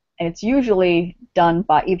 and it's usually done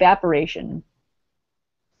by evaporation.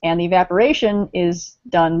 And the evaporation is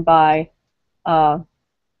done by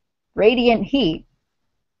radiant heat.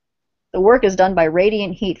 The work is done by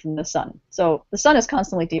radiant heat from the sun. So the sun is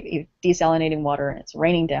constantly desalinating water, and it's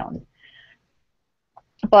raining down.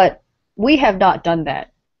 But we have not done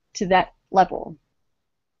that to that level.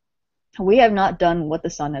 We have not done what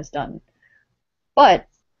the sun has done. But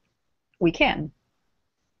we can.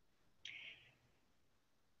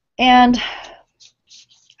 And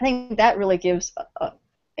I think that really gives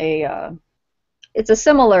it's a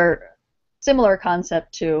similar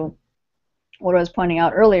concept to what I was pointing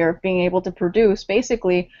out earlier, being able to produce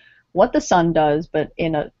basically what the sun does, but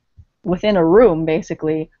within a room,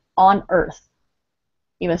 basically, on Earth.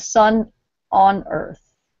 You have a sun on Earth.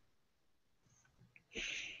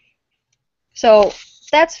 So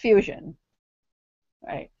that's fusion,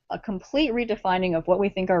 right? A complete redefining of what we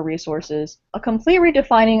think are resources, a complete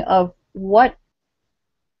redefining of what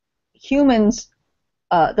humans,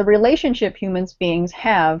 the relationship humans beings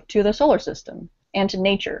have to the solar system and to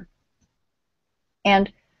nature.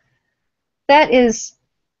 And that is,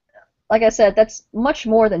 like I said, that's much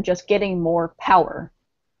more than just getting more power,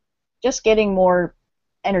 just getting more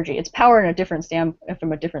energy. It's power in a different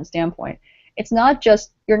from a different standpoint. It's not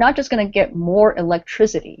just, you're not just going to get more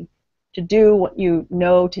electricity to do what you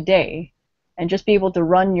know today and just be able to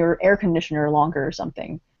run your air conditioner longer or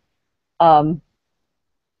something.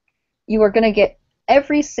 You are going to get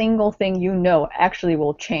every single thing you know actually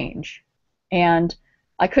will change. And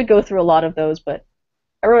I could go through a lot of those, but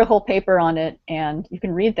I wrote a whole paper on it, and you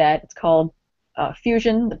can read that. It's called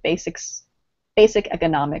Fusion, the Basic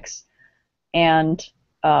Economics. And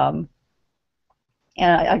I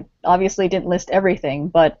obviously didn't list everything,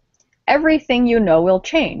 but everything you know will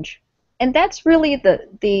change. And that's really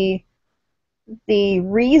the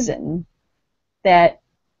reason that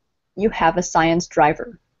you have a science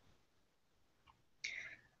driver.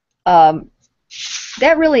 That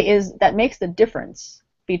makes the difference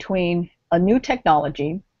between a new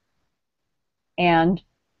technology and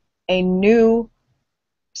a new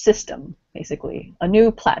system, basically, a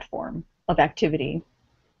new platform of activity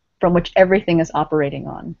from which everything is operating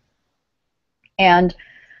on. And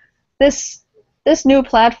this new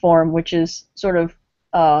platform, which is sort of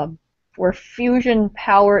where fusion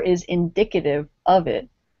power is indicative of it,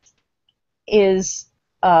 is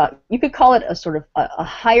you could call it a sort of a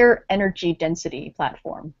higher energy density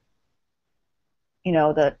platform. You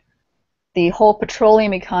know, the whole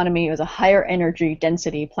petroleum economy is a higher energy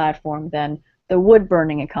density platform than the wood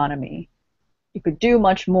burning economy. You could do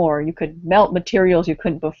much more. You could melt materials you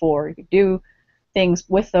couldn't before. You could do things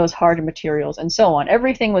with those harder materials, and so on.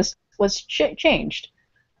 Everything was changed.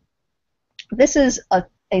 This is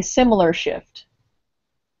a similar shift.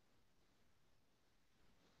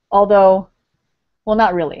 Although, well,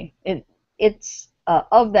 not really. It's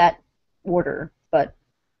of that order, but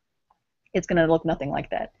it's going to look nothing like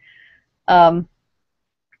that. Now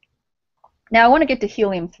I want to get to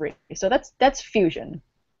helium-3. So that's fusion.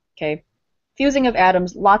 Okay, fusing of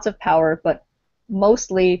atoms, lots of power, but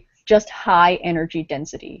mostly just high energy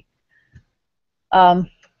density. Now,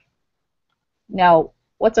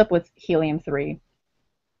 what's up with helium-3?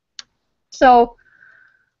 So,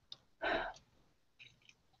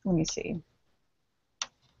 let me see.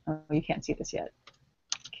 Oh, you can't see this yet.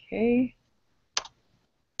 Okay.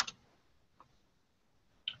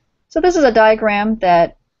 So this is a diagram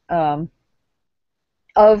that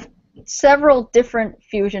of several different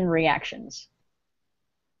fusion reactions.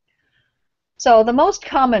 So the most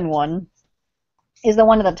common one is the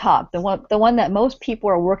one at the top, the one that most people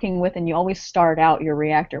are working with and you always start out your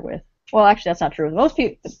reactor with. Well, actually, that's not true. Most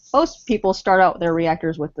people start out their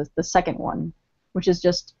reactors with the second one, which is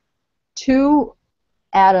just two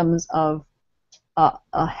atoms of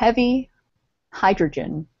a heavy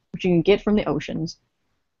hydrogen, which you can get from the oceans.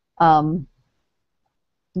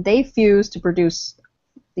 They fuse to produce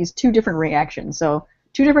these two different reactions. So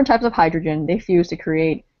two different types of hydrogen, they fuse to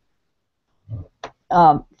create,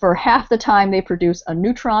 for half the time they produce a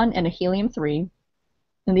neutron and a helium-3,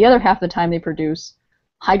 and the other half of the time they produce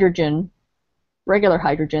hydrogen, regular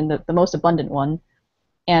hydrogen, the most abundant one,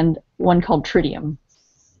 and one called tritium.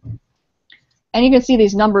 And you can see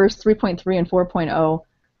these numbers, 3.3 and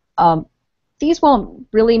 4.0. These won't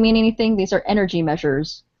really mean anything. These are energy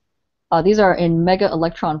measures. These are in mega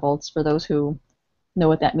electron volts, for those who know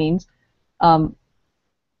what that means.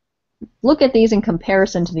 Look at these in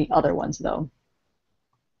comparison to the other ones, though.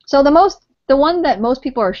 So the one that most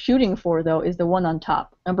people are shooting for, though, is the one on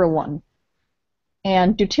top, number 1.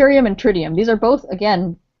 And deuterium and tritium, these are both,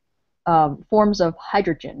 again, forms of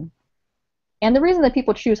hydrogen. And the reason that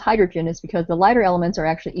people choose hydrogen is because the lighter elements are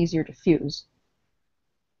actually easier to fuse.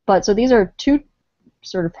 But so these are two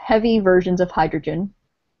sort of heavy versions of hydrogen,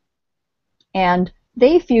 and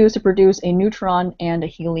they fuse to produce a neutron and a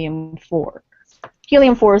helium-4.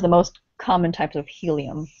 Helium-4 is the most common type of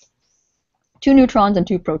helium. 2 neutrons and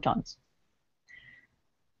 2 protons.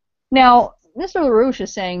 Now, Mr. LaRouche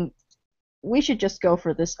is saying we should just go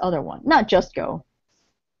for this other one. Not just go.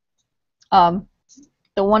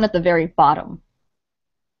 The one at the very bottom.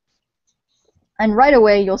 And right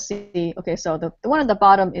away you'll see, okay, so the one at the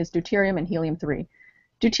bottom is deuterium and helium-3.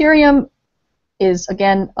 Deuterium is,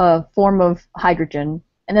 again, a form of hydrogen,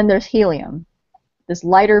 and then there's helium, this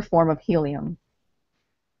lighter form of helium.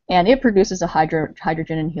 And it produces a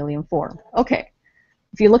hydrogen and helium-4. Okay,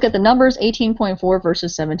 if you look at the numbers, 18.4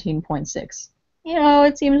 versus 17.6, you know,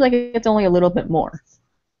 it seems like it's only a little bit more.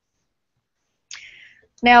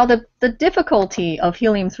 Now, the difficulty of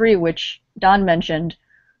helium-3, which Don mentioned,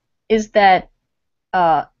 is that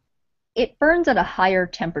it burns at a higher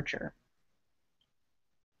temperature.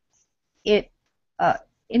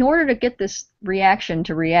 In order to get this reaction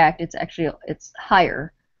to react, it's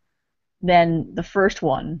higher than the first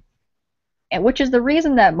one, and which is the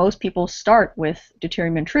reason that most people start with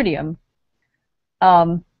deuterium and tritium.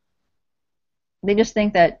 They just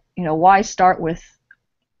think that, you know, why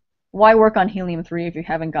work on helium-3 if you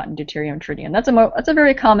haven't gotten deuterium and tritium? That's a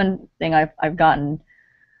very common thing I've gotten,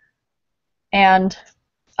 and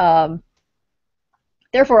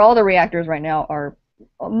therefore all the reactors right now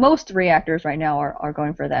most reactors right now are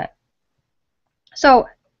going for that. So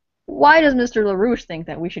why does Mr. LaRouche think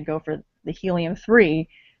that we should go for the helium-3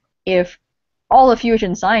 if all the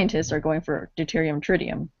fusion scientists are going for deuterium and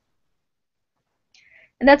tritium?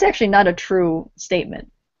 And that's actually not a true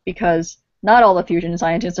statement, because not all the fusion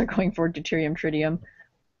scientists are going for deuterium and tritium.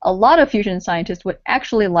 A lot of fusion scientists would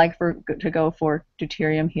actually like to go for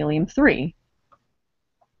deuterium helium-3.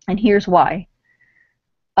 And here's why.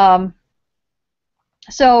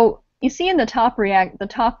 So you see in the top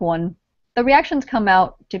one, the reactions come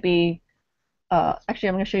out to be, actually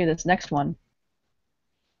I'm going to show you this next one.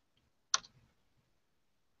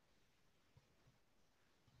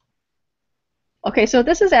 Okay, so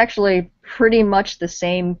this is actually pretty much the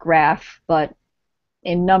same graph, but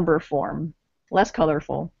in number form, less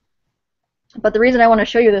colorful. But the reason I want to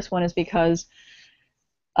show you this one is because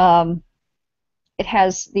it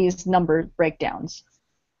has these number breakdowns.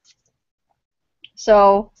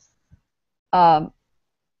 So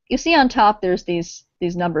you see on top there's these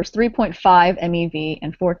numbers, 3.5 MeV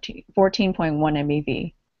and 14.1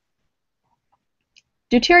 MeV.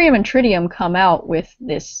 Deuterium and tritium come out with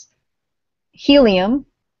this helium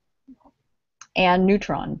and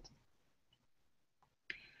neutron.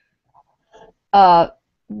 The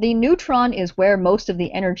neutron is where most of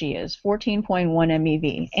the energy is, 14.1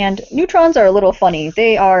 MeV. And neutrons are a little funny.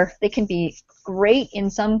 They can be great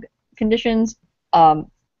in some conditions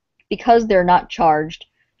because they're not charged,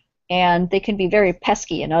 and they can be very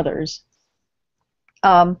pesky in others.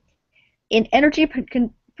 In energy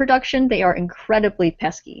production, they are incredibly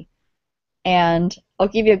pesky. And I'll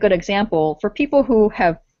give you a good example. For people who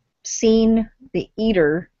have seen the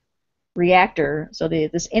ITER reactor, so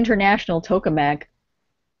this international tokamak,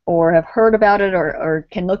 or have heard about it, or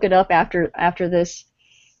can look it up after this.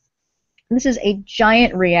 This is a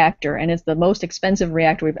giant reactor, and it's the most expensive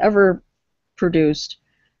reactor we've ever produced.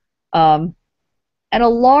 And a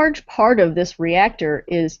large part of this reactor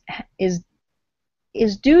is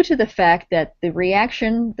due to the fact that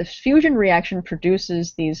the fusion reaction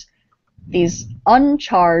produces these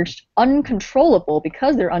uncharged, uncontrollable,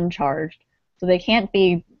 because they're uncharged, so they can't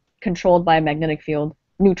be controlled by a magnetic field,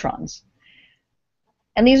 neutrons.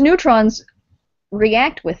 And these neutrons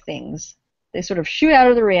react with things. They sort of shoot out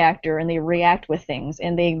of the reactor and they react with things,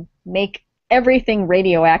 and they make everything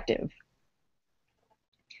radioactive.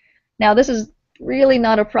 Now, this is really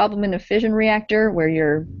not a problem in a fission reactor where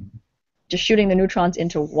you're just shooting the neutrons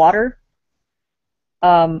into water.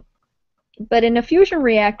 But in a fusion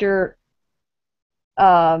reactor,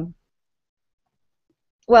 well,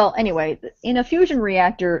 anyway, in a fusion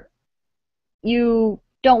reactor, you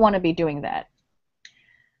don't want to be doing that.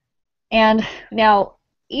 And now,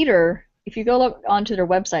 ITER, if you go look onto their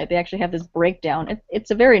website, they actually have this breakdown.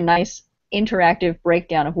 It's a very nice interactive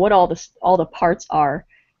breakdown of what all the parts are,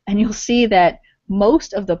 and you'll see that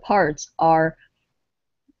most of the parts are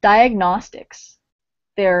diagnostics.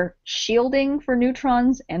 They're shielding for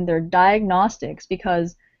neutrons, and they're diagnostics,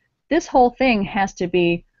 because this whole thing has to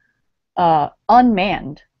be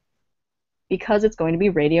unmanned because it's going to be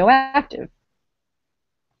radioactive.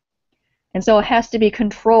 And so it has to be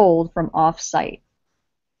controlled from off-site.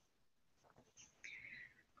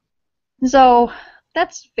 So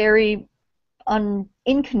that's very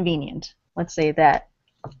inconvenient, let's say that.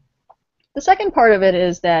 The second part of it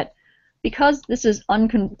is that because these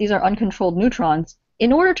are uncontrolled neutrons,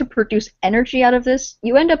 in order to produce energy out of this,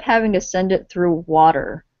 you end up having to send it through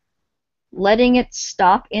water, letting it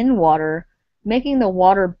stop in water, making the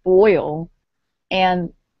water boil,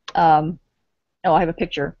 and oh, I have a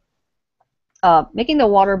picture. Making the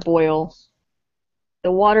water boil.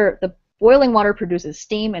 The boiling water produces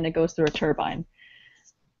steam, and it goes through a turbine.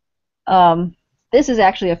 This is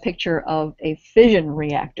actually a picture of a fission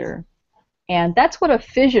reactor, and that's what a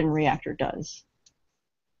fission reactor does.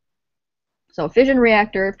 So a fission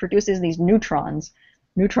reactor produces these neutrons.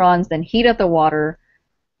 Neutrons then heat up the water.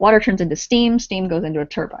 Water turns into steam. Steam goes into a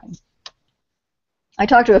turbine. I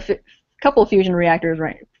talked to a couple of fusion reactors,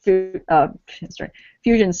 right?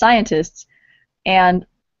 Fusion scientists, and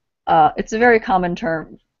it's a very common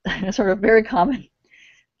term, a sort of very common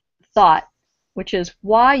thought, which is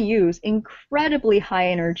why use incredibly high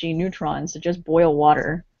energy neutrons to just boil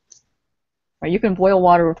water? Right? You can boil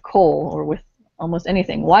water with coal or with almost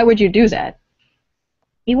anything. Why would you do that?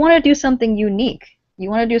 You want to do something unique. You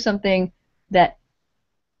want to do something that,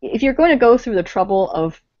 if you're going to go through the trouble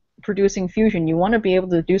of producing fusion, you want to be able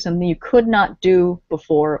to do something you could not do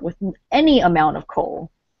before with any amount of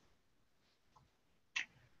coal.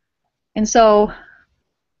 And so,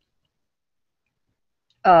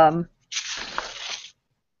 okay,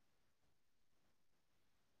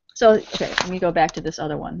 let me go back to this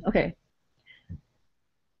other one. Okay.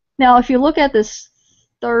 Now, if you look at this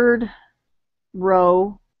third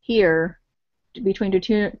row here, between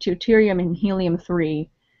deuterium and helium-3,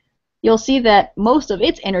 you'll see that most of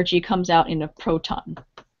its energy comes out in a proton.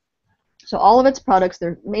 So all of its products,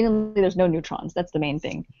 mainly there's no neutrons. That's the main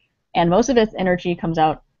thing. And most of its energy comes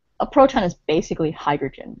out. A proton is basically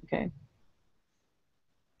hydrogen. Okay.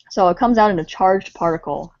 So it comes out in a charged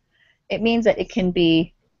particle. It means that it can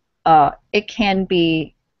be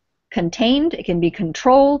contained, it can be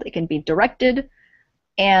controlled, it can be directed,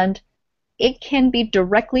 and it can be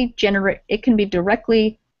directly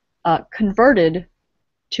converted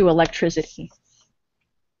to electricity.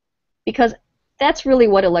 Because that's really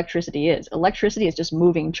what electricity is. Electricity is just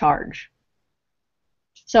moving charge.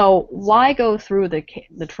 So why go through the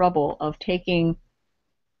trouble of taking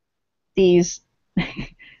this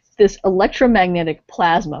electromagnetic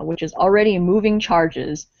plasma, which is already moving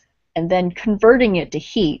charges, and then converting it to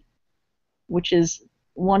heat, which is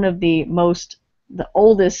one of the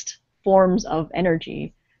oldest forms of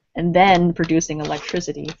energy, and then producing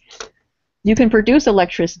electricity? You can produce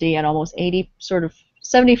electricity at almost 75%,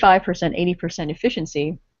 80%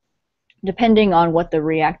 efficiency, depending on what the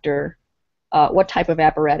reactor, what type of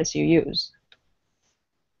apparatus you use.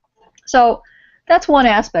 So that's one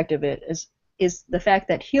aspect of it, is the fact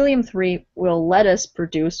that helium-3 will let us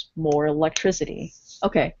produce more electricity.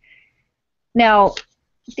 Okay. Now,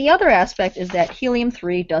 the other aspect is that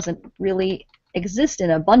helium-3 doesn't really exist in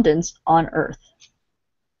abundance on Earth.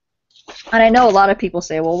 And I know a lot of people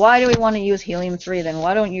say, well, why do we want to use helium-3 then?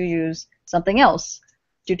 Why don't you use something else?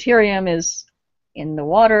 Deuterium is in the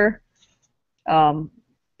water.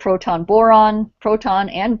 Proton, boron, proton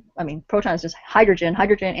is just hydrogen.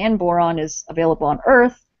 Hydrogen and boron is available on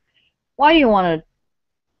Earth. Why do you want to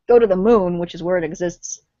go to the moon, which is where it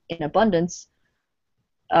exists in abundance,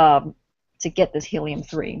 to get this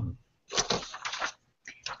helium-3?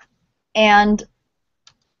 And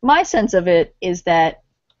my sense of it is that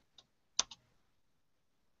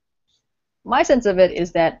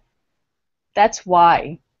that's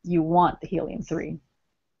why you want the helium-3,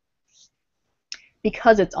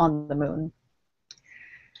 because it's on the moon.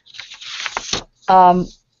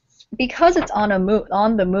 Because it's on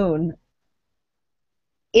the moon,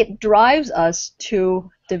 it drives us to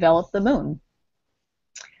develop the moon.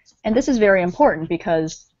 And this is very important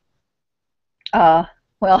because, well,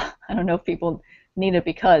 I don't know if people need it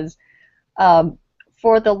because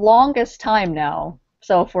for the longest time now,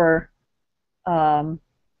 so for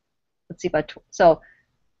let's see, so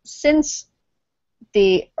since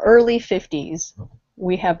the early 50s,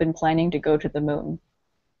 we have been planning to go to the moon.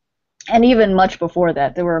 And even much before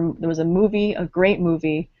that, there was a great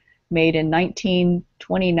movie made in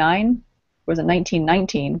 1929, or was it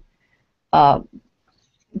 1919,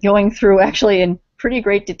 going through actually in pretty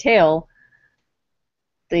great detail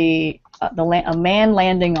a man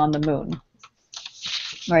landing on the moon,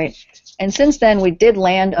 right? And since then, we did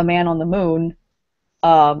land a man on the moon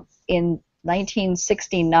in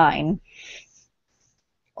 1969,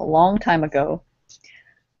 a long time ago.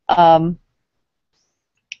 And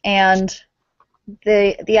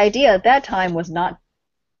the idea at that time was not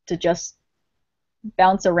to just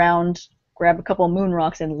bounce around, grab a couple of moon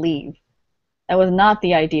rocks, and leave. That was not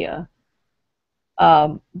the idea.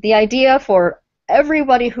 The idea for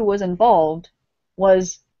everybody who was involved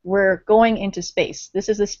was, we're going into space. This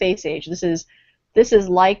is the space age. This is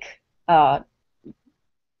like for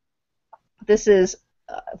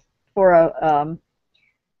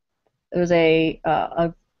there was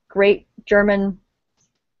a great German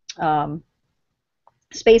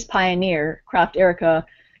space pioneer, Kraft Erika.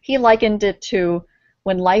 He likened it to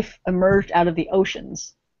when life emerged out of the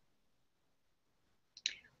oceans.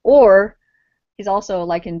 Or he's also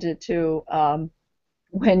likened it to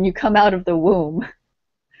when you come out of the womb.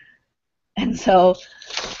 And so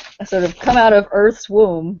sort of come out of Earth's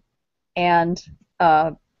womb and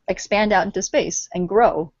expand out into space and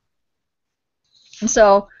grow. And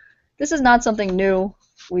so this is not something new.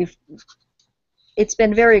 It's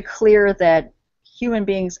been very clear that human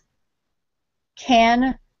beings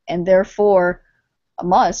can and therefore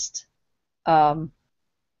must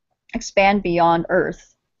expand beyond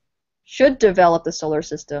Earth, should develop the solar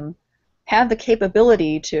system, have the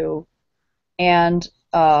capability to, and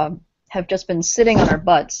have just been sitting on our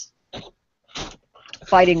butts,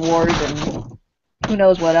 fighting wars and who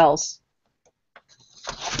knows what else.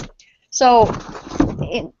 So,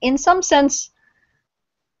 in some sense,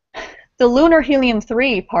 the lunar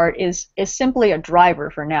helium-3 part is simply a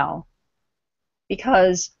driver for now,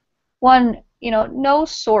 because one, no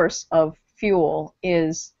source of fuel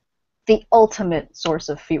is the ultimate source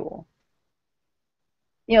of fuel.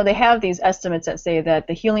 They have these estimates that say that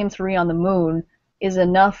the helium-3 on the moon is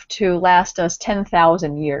enough to last us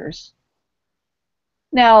 10,000 years.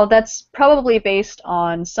 Now, that's probably based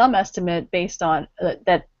on some estimate based on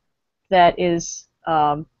that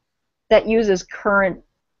uses current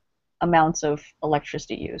amounts of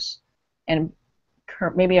electricity use and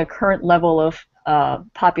maybe a current level of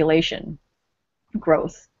population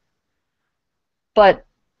growth. But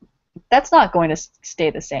that's not going to stay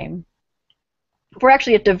the same. If we're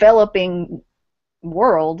actually a developing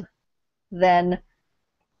world, then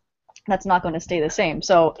that's not going to stay the same.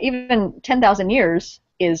 So even 10,000 years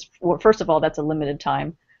is, well, first of all, that's a limited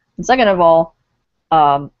time. And second of all,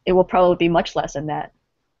 it will probably be much less than that.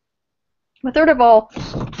 But third of all,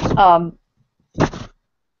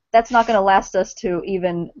 that's not going to last us to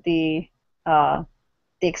even the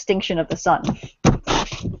extinction of the sun.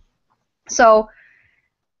 So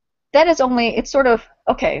that is only, it's sort of,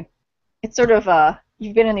 okay, it's sort of,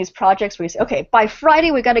 you've been in these projects where you say, okay, by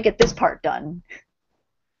Friday we got to get this part done.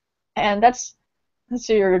 And that's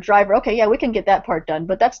so your driver, okay, yeah, we can get that part done,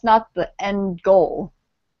 but that's not the end goal.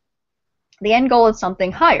 The end goal is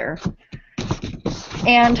something higher.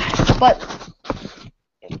 But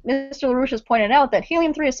Mr. LaRouche has pointed out that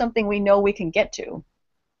helium-3 is something we know we can get to.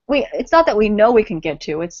 It's not that we know we can get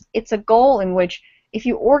to, it's a goal in which if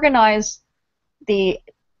you organize the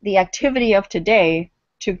activity of today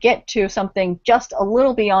to get to something just a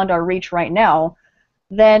little beyond our reach right now,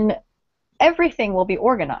 then everything will be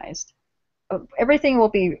organized. Everything will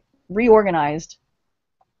be reorganized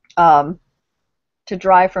to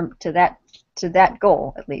drive to that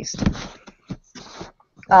goal, at least.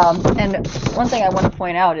 And one thing I want to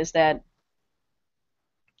point out is that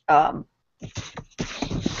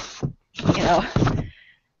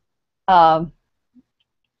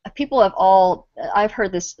people have all, I've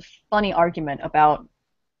heard this funny argument about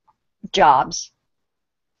jobs.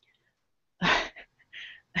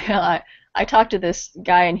 I talked to this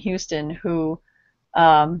guy in Houston who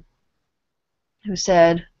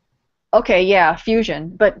said, okay, yeah,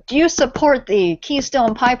 fusion, but do you support the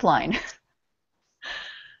Keystone Pipeline?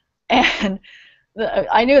 And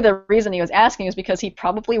I knew the reason he was asking is because he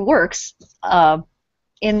probably works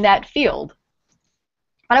in that field.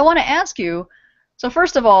 But I want to ask you, so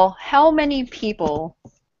first of all, how many people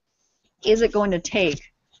is it going to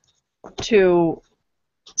take to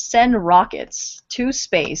send rockets to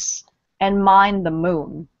space and mine the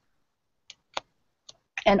moon?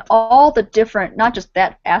 And all the different, not just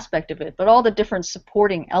that aspect of it, but all the different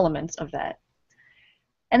supporting elements of that.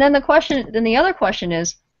 And then the other question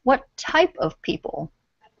is, what type of people?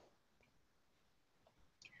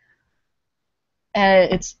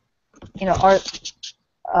 And it's,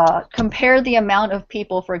 compare the amount of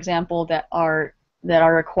people, for example, that are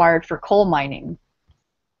required for coal mining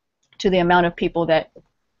to the amount of people that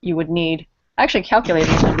you would need. I actually calculated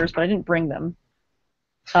these numbers, but I didn't bring them,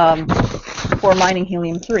 for mining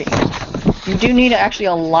helium-3. You do need actually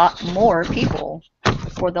a lot more people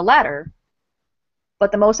for the latter.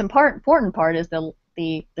 But the most important part is the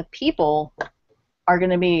people are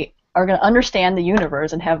going to understand the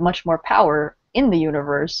universe and have much more power in the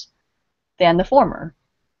universe than the former.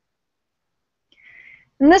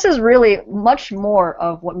 And this is really much more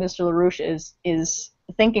of what Mr. LaRouche is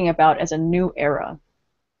thinking about as a new era.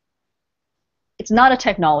 It's not a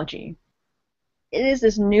technology. It is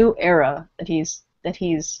this new era that he's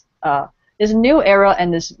this new era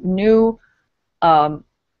and this new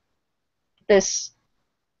this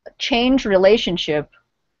changed relationship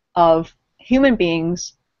of human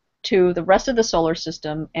beings to the rest of the solar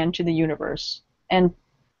system and to the universe and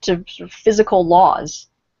to physical laws.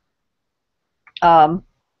 And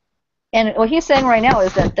what he's saying right now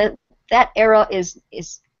is that era is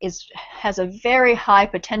has a very high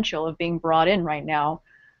potential of being brought in right now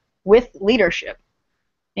with leadership.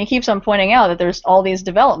 And he keeps on pointing out that there's all these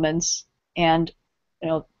developments, and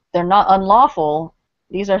they're not unlawful.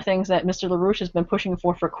 These are things that Mr. LaRouche has been pushing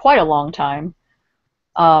for quite a long time.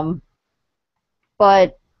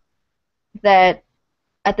 But that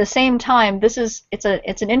at the same time, it's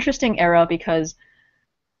an interesting era because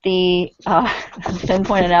Ben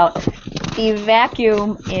pointed out the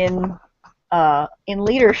vacuum in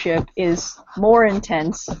leadership is more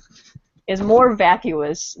intense, is more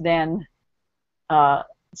vacuous than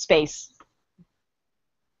space,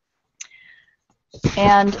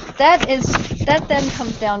 and that then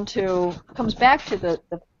comes back to the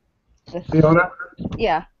Fiona,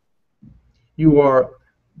 yeah. you are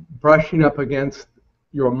brushing up against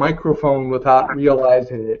your microphone without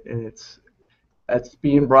realizing it, and that's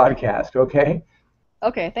being broadcast. Okay.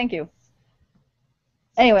 Okay, thank you.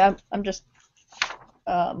 Anyway, I'm just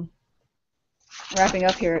wrapping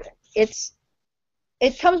up here. It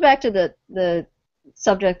comes back to the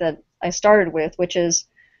subject that I started with, which is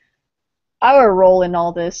our role in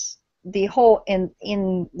all this,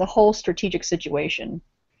 in the whole strategic situation.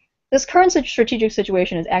 This current strategic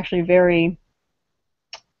situation is actually very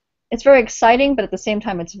exciting, but at the same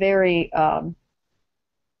time it's very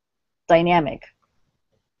dynamic.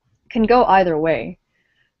 It can go either way,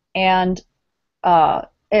 and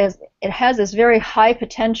it has this very high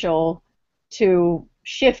potential to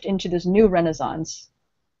shift into this new renaissance.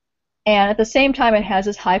 And at the same time, it has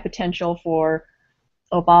this high potential for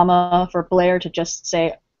Obama, for Blair to just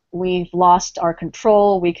say, we've lost our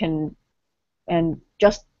control, and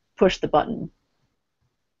just push the button.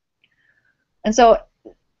 And so,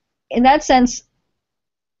 in that sense,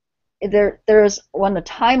 there's the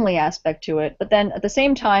timely aspect to it, but then at the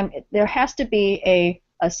same time, there has to be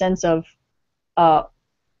a sense of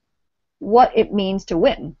what it means to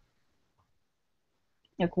win.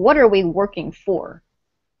 Like, what are we working for?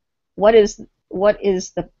 What is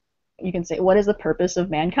the purpose of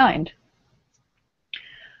mankind?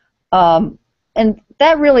 And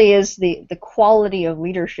that really is the quality of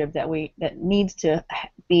leadership that needs to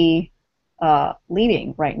be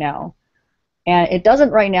leading right now, and it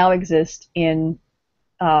doesn't right now exist in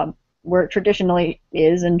where it traditionally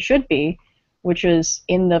is and should be, which is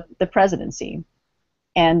in the presidency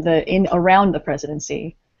and around the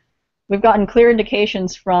presidency. We've gotten clear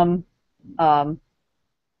indications from the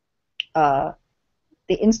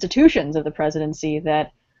institutions of the presidency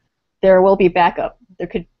that there will be backup.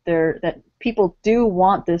 That people do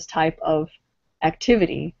want this type of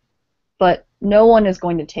activity, but no one is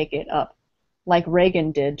going to take it up like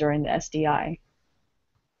Reagan did during the SDI.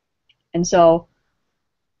 And so,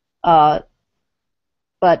 but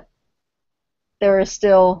there is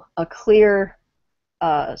still a clear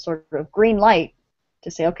sort of green light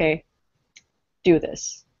to say, okay, do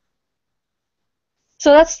this.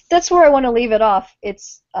 So that's where I want to leave it off.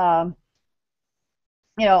 It's like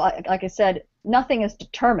I said, nothing is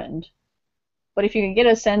determined, but if you can get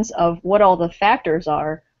a sense of what all the factors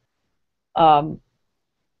are,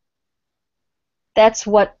 that's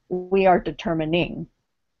what we are determining.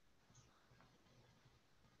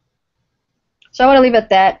 So I want to leave it at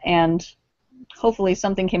that, and hopefully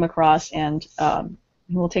something came across, and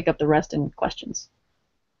we'll take up the rest in questions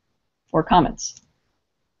or comments.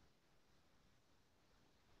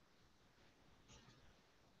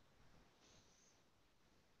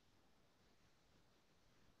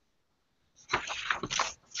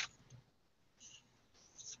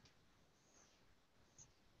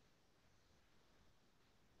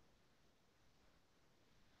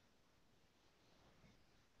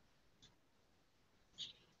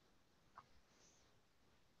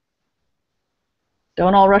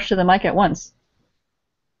 Don't all rush to the mic at once.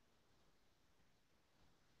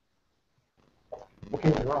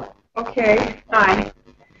 Okay, hi.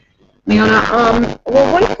 Leona,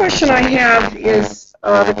 well, one question I have is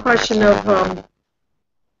the question of,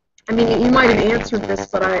 I mean, you might have answered this,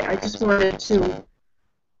 but I just wanted to,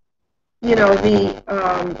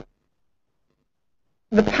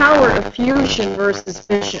 the power of fusion versus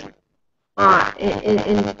fission,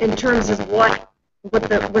 in terms of what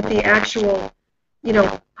the actual,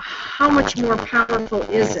 how much more powerful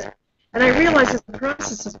is it? And I realize that the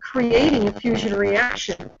process of creating a fusion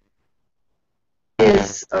reaction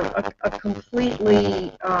is a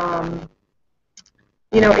completely,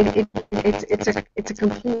 it's a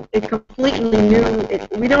completely new.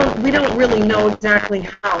 We don't really know exactly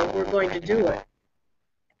how we're going to do it.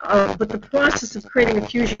 But the process of creating a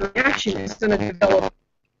fusion reaction is going to develop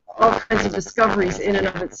all kinds of discoveries in and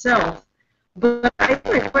of itself. But I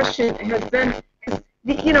think my question has been,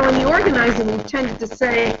 you know, in the organizing, we tended to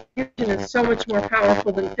say fusion is so much more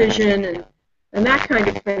powerful than fission and that kind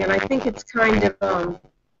of thing. And I think it's kind of,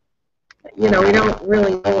 you know, we don't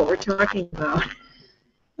really know what we're talking about.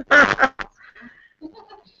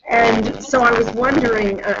 And so I was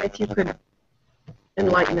wondering if you could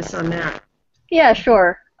enlighten us on that. Yeah,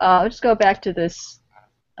 sure. Let's go back to this.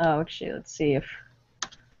 Actually, let's see if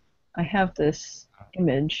I have this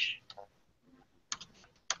image.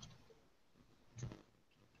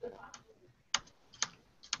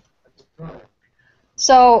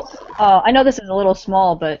 So I know this is a little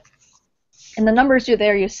small, but in the numbers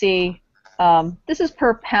there you see this is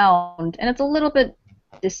per pound, and it's a little bit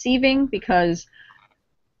deceiving because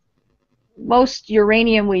most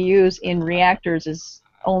uranium we use in reactors is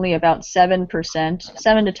only about 7%,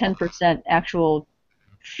 7 to 10% actual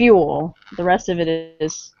fuel. The rest of it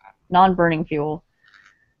is non-burning fuel.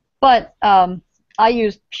 But I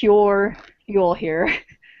use pure fuel here.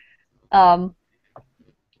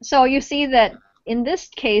 So you see that in this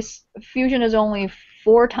case, fusion is only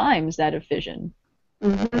 4 times that of fission.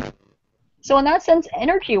 Mm-hmm. So in that sense,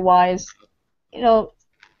 energy-wise, you know,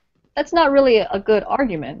 that's not really a good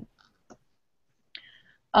argument.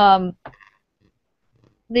 The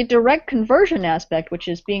direct conversion aspect, which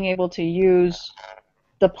is being able to use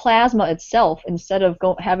the plasma itself instead of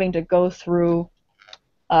having to go through,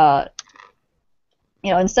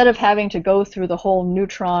 instead of having to go through the whole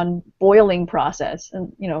neutron boiling process,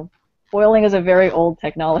 and you know, boiling is a very old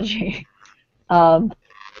technology. But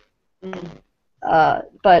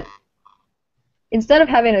instead of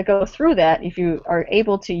having to go through that, if you are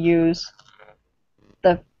able to use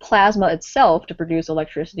the plasma itself to produce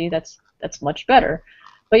electricity, that's much better.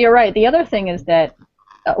 But you're right. The other thing is that,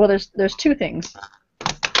 well, there's 2 things.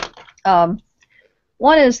 One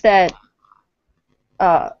is that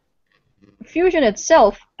fusion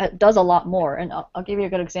itself does a lot more, and I'll give you a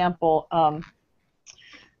good example.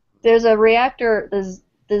 There's a reactor,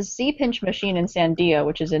 the Z-pinch machine in Sandia,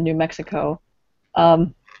 which is in New Mexico.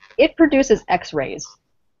 It produces X-rays,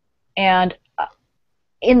 and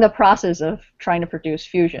in the process of trying to produce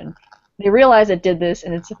fusion, they realized it did this,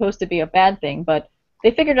 and it's supposed to be a bad thing, but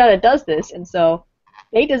they figured out it does this, and so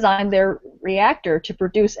they designed their reactor to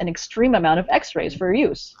produce an extreme amount of X-rays for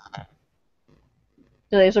use.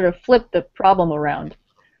 So they sort of flipped the problem around.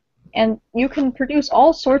 And you can produce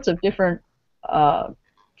all sorts of different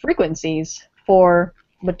frequencies for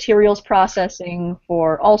materials processing,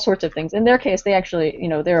 for all sorts of things. In their case, they actually, you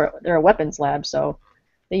know, they're a weapons lab, so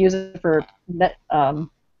they use it for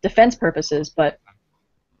defense purposes, but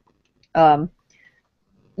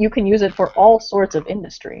you can use it for all sorts of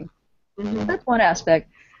industry. Mm-hmm. That's one aspect.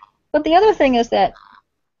 But the other thing is that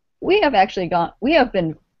we're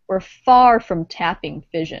far from tapping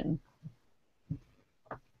fission.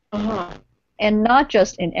 Uh-huh. And not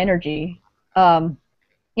just in energy.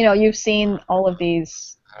 You know, you've seen all of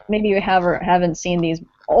these, maybe you have or haven't seen these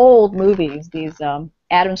old movies, these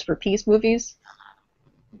Atoms for Peace movies.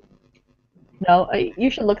 No,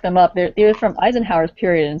 you should look them up. They're from Eisenhower's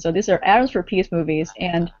period, and so these are Atoms for Peace movies,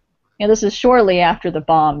 and you know, this is shortly after the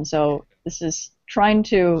bomb, so this is trying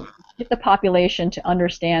to get the population to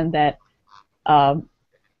understand that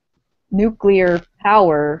nuclear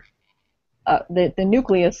power, the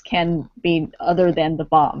nucleus can be other than the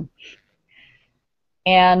bomb.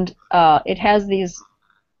 And it has these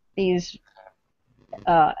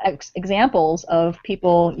examples of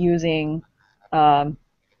people using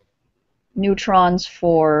neutrons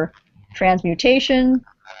for transmutation,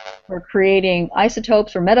 for creating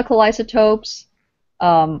isotopes, for medical isotopes,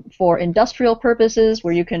 for industrial purposes,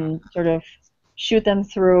 where you can sort of shoot them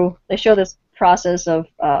through. They show this process of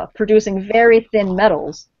producing very thin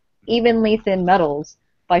metals, evenly thin metals,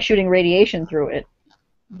 by shooting radiation through it.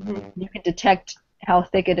 Mm-hmm. You can detect how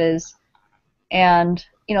thick it is, and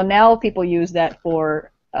you know, now people use that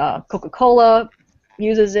for Coca-Cola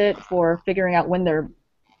uses it for figuring out when the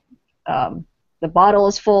bottle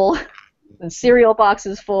is full, the cereal box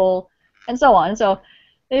is full, and so on. So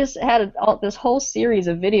they just had this whole series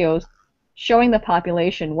of videos showing the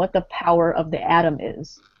population what the power of the atom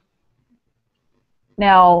is.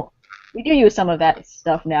 Now, we do use some of that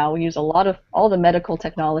stuff now. We use a lot of all the medical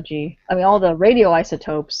technology. I mean, all the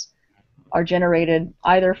radioisotopes are generated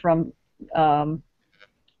either from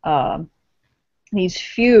these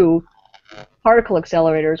few particle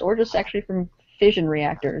accelerators or just actually from fission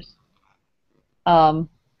reactors. But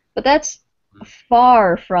that's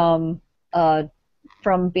far from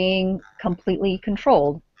being completely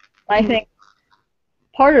controlled. I think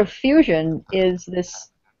part of fusion is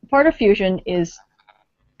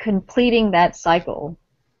completing that cycle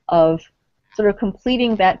of sort of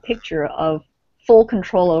completing that picture of full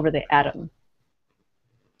control over the atom.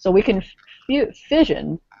 So we can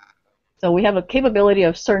fission. So we have a capability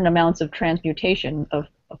of certain amounts of transmutation, of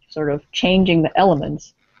sort of changing the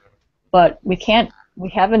elements, but we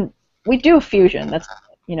do fusion. That's,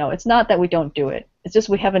 it's not that we don't do it. It's just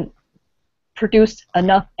we haven't produced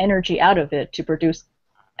enough energy out of it to produce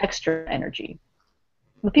extra energy.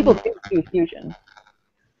 But people do fusion.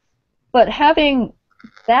 But having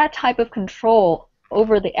that type of control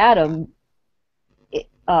over the atom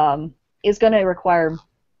is going to require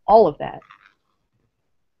all of that.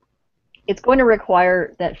 It's going to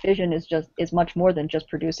require that fission is much more than just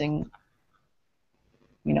producing,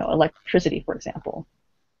 electricity, for example.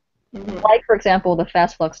 Mm-hmm. Like, for example, the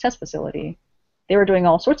fast flux test facility. They were doing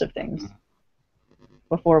all sorts of things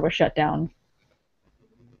before it was shut down.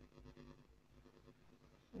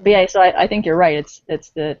 But yeah, so I think you're right.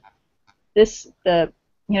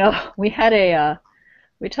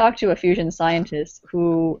 We talked to a fusion scientist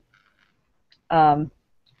who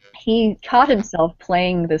he caught himself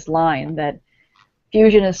playing this line that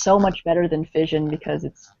fusion is so much better than fission because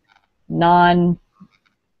it's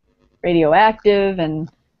non-radioactive and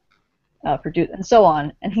and so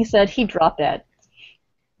on. And he said he dropped that.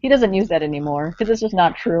 He doesn't use that anymore because it's just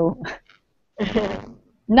not true.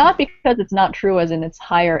 Not because it's not true as in it's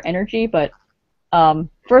higher energy, but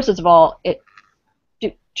first of all,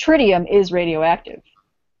 tritium is radioactive.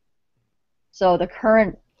 So the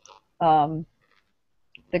current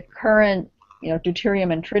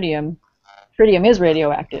deuterium and tritium is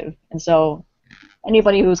radioactive, and so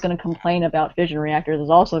anybody who's going to complain about fission reactors is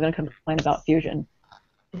also going to complain about fusion.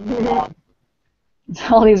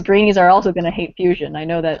 All these greenies are also going to hate fusion. I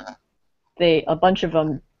know that a bunch of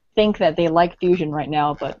them think that they like fusion right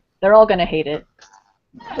now, but they're all going to hate it.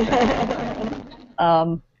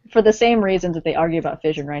 For the same reasons that they argue about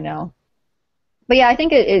fission right now. But yeah, I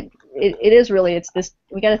think it is really, it's this,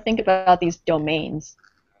 we got to think about these domains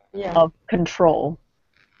of control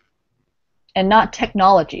and not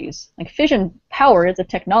technologies. Like fission power is a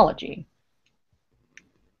technology.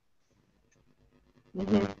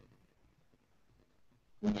 Mm-hmm.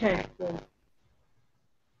 Okay, good.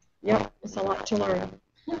 Yep, it's a lot to learn.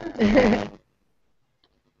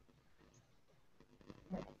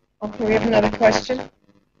 Okay, we have another question.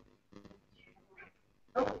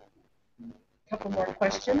 Oh, a couple more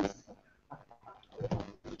questions.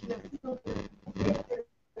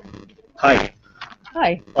 Hi.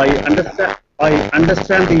 Hi. I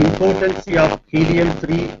understand the importance of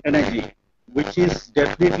helium-3 energy, which is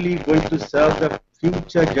definitely going to serve the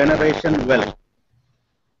future generation well.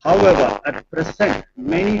 However, at present,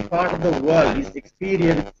 many parts of the world is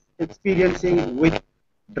experiencing with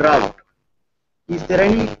drought. Is there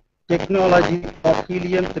any technology of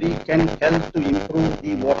helium-3 can help to improve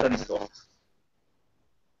the water resources?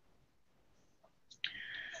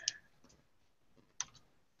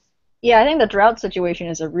 Yeah, I think the drought situation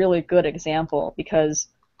is a really good example because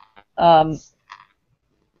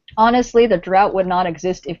honestly, the drought would not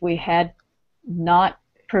exist if we had not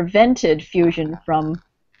prevented fusion from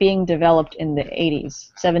being developed in the 80s,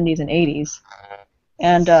 70s, and 80s.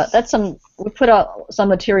 And we put out some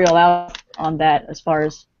material out on that as far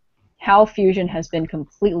as how fusion has been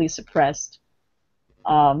completely suppressed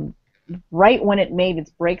right when it made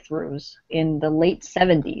its breakthroughs in the late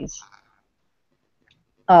 70s.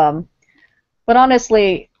 But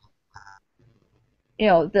honestly,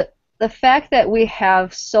 the fact that we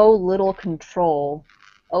have so little control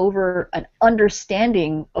over an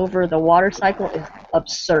understanding over the water cycle is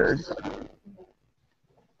absurd.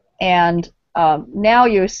 And now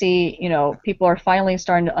you see, people are finally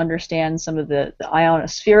starting to understand some of the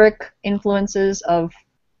ionospheric influences of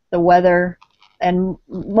the weather, and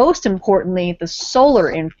most importantly, the solar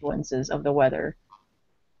influences of the weather.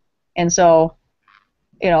 And so,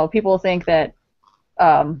 people think that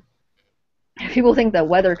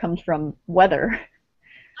weather comes from weather.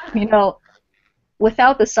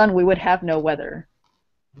 Without the sun, we would have no weather.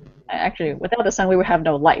 Actually, without the sun, we would have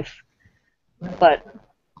no life. But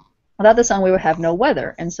without the sun, we would have no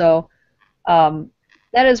weather. And so that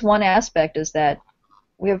is one aspect, is that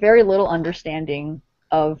we have very little understanding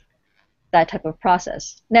of that type of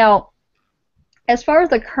process. Now, as far as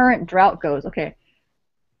the current drought goes, okay,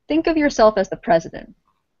 think of yourself as the president.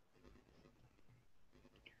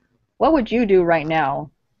 What would you do right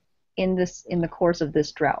now in the course of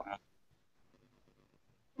this drought?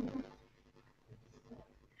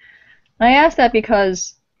 I ask that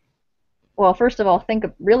because, well, first of all,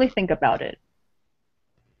 really think about it.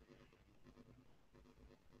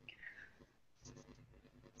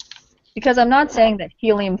 Because I'm not saying that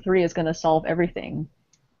helium-3 is going to solve everything.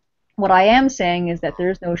 What I am saying is that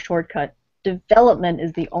there's no shortcut development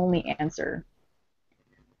is the only answer.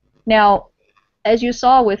 Now, as you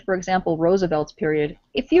saw with, for example, Roosevelt's period,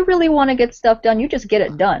 if you really want to get stuff done, you just get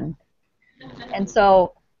it done. And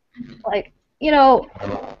so, like, you know,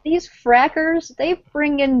 these frackers, they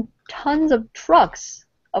bring in tons of trucks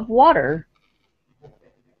of water.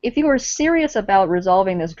 If you were serious about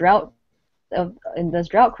resolving this drought, in this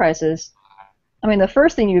drought crisis, I mean, the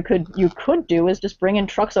first thing you could do is just bring in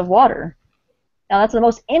trucks of water. Now, that's the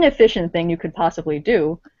most inefficient thing you could possibly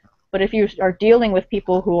do, but if you are dealing with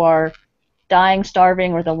people who are dying,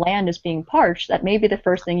 starving, or the land is being parched, that may be the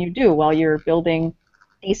first thing you do while you're building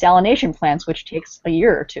desalination plants, which takes a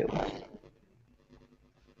year or two.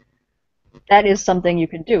 That is something you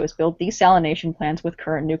can do, is build desalination plants with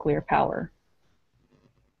current nuclear power.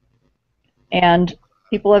 And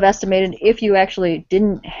people have estimated if you actually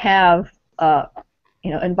didn't have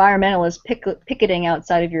environmentalists picketing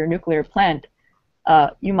outside of your nuclear plant,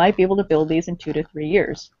 you might be able to build these in 2 to 3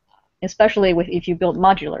 years, especially if you built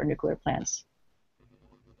modular nuclear plants.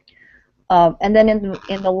 And then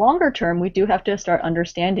in the longer term, we do have to start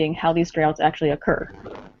understanding how these droughts actually occur.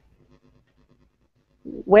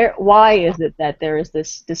 Why is it that there is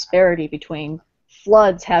this disparity between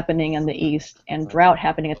floods happening in the east and drought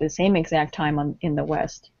happening at the same exact time in the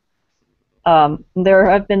west? There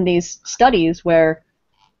have been these studies where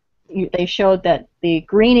they showed that the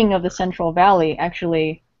greening of the Central Valley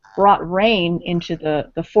actually brought rain into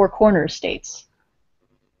the Four Corners states.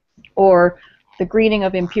 Or the greening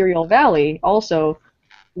of Imperial Valley also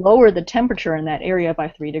lowered the temperature in that area by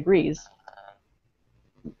 3 degrees.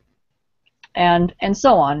 And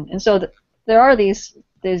so on. And so there are these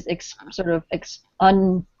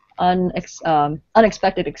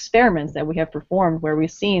unexpected experiments that we have performed where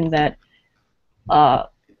we've seen that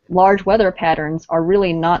large weather patterns are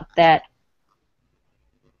really not that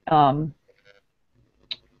not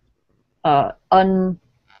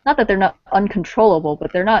that they're not uncontrollable,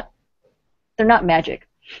 but they're not magic.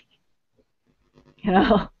 You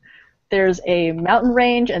know, there's a mountain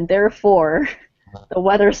range, and therefore the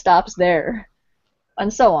weather stops there,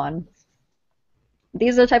 and so on.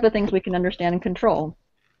 These are the type of things we can understand and control.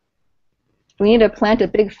 If we need to plant a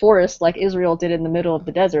big forest like Israel did in the middle of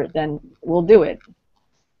the desert, then we'll do it.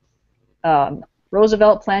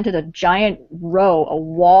 Roosevelt planted a giant row, a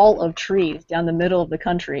wall of trees down the middle of the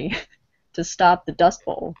country to stop the Dust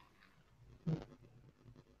Bowl.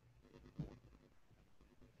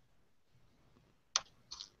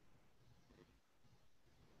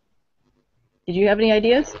 Did you have any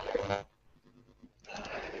ideas?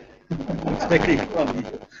 Exactly from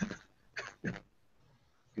you.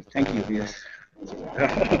 Thank you, yes.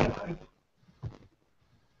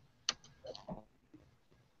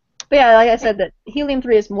 But yeah, like I said, that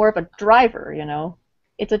Helium-3 is more of a driver, you know.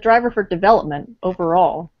 It's a driver for development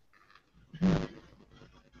overall.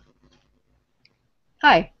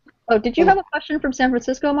 Hi. Oh, did you have a question from San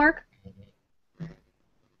Francisco, Mark?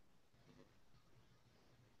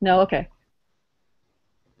 No? Okay.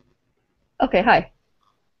 Okay, hi.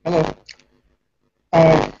 Hello.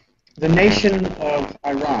 The nation of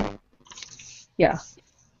Iran, Yeah.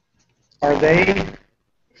 are they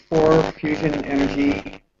for fusion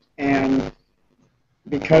energy? And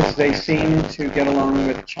because they seem to get along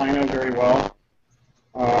with China very well,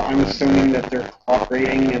 I'm assuming that they're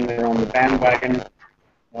cooperating and they're on the bandwagon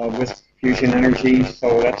with fusion energy.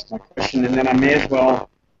 So that's my question. And then I may as well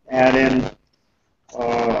add in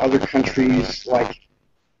other countries like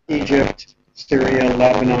Egypt, Syria,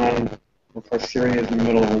 Lebanon. Of course, Syria is in the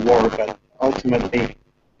middle of a war, but ultimately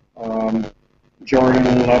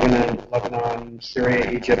Jordan, Lebanon,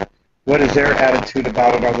 Syria, Egypt. What is their attitude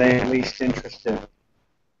about it? Are they at least interested?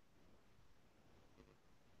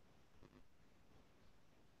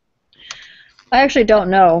 I actually don't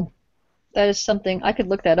know. That is something, I could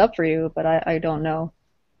look that up for you, but I don't know.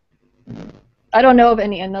 I don't know of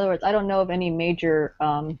any, in other words, I don't know of any major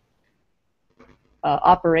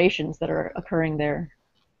operations that are occurring there.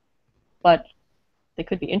 But they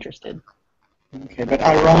could be interested. Okay, but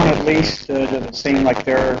Iran at least doesn't seem like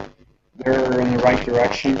they're in the right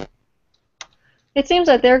direction. It seems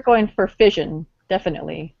that they're going for fission,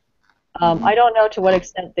 definitely. I don't know to what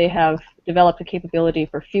extent they have developed a capability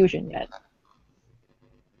for fusion yet.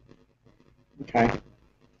 Okay.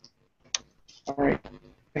 All right.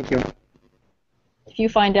 Thank you. If you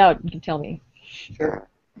find out, you can tell me. Sure.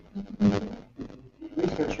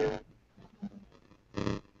 Researcher.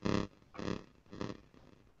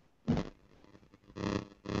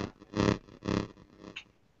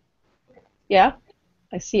 Yeah?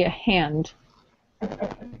 I see a hand.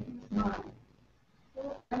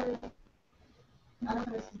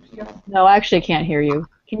 No, I actually can't hear you.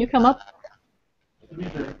 Can you come up?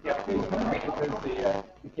 Yeah, please, because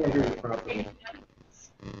you can't hear you properly.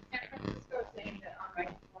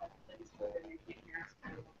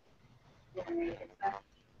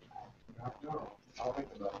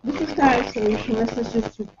 This is not a solution, this is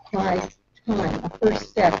just to buy time. A first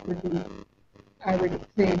step would be, I would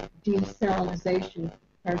say, desalinization of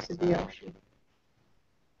parts of the ocean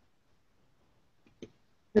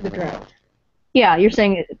for the drought. Yeah, you're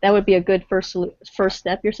saying that would be a good first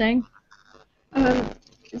step. You're saying? Um,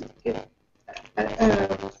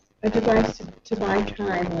 a device to buy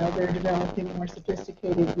time while they're developing more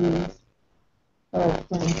sophisticated means of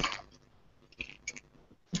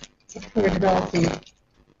for developing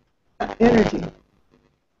energy.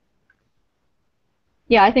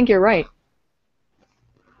 Yeah, I think you're right.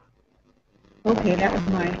 Okay, that was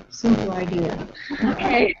my simple idea.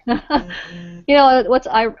 Okay. You know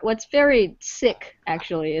what's very sick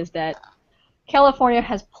actually is that California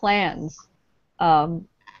has plans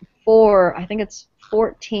for, I think it's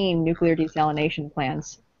 14 nuclear desalination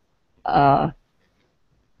plants, but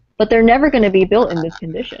they're never going to be built in this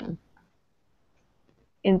condition.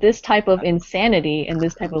 In this type of insanity, in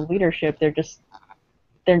this type of leadership, they're just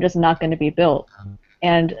not going to be built.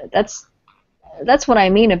 And that's what I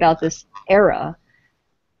mean about this era.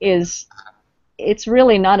 Is it's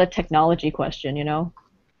really not a technology question, you know.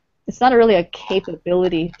 It's not really a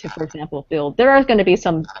capability to, for example, build. There are going to be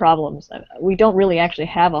some problems. We don't really actually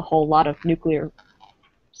have a whole lot of nuclear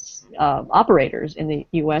operators in the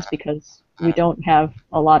U.S. because we don't have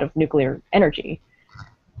a lot of nuclear energy.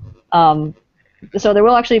 So there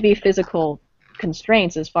will actually be physical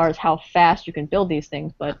constraints as far as how fast you can build these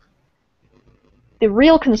things, but the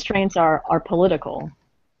real constraints are political.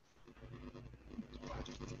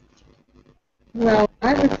 Well,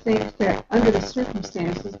 I would think that under the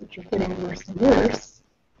circumstances, which are getting worse and worse,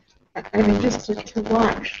 I mean, just to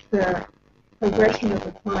watch the progression of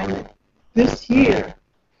the climate this year,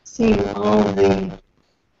 seeing all the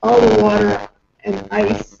water and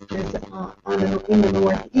ice is in the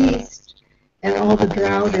northeast, and all the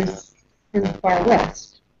drought is in the far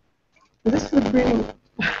west. This would bring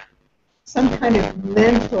some kind of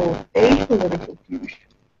mental apolitical fusion.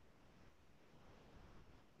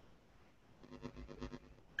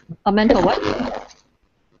 A mental what?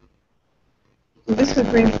 This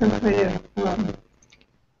would bring some kind of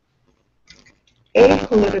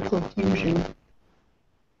apolitical fusion,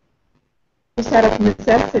 just out of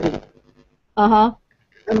necessity. Uh-huh.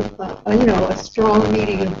 You know, a strong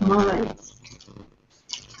meeting of minds.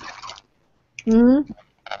 Mm-hmm.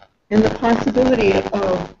 And the possibility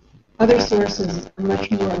of other sources,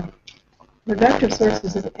 much more productive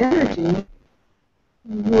sources of energy,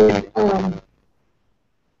 would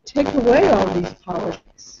take away all these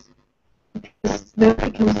politics. Because then it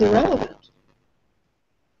becomes irrelevant.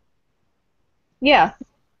 Yeah,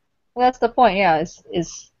 well, that's the point. Yeah,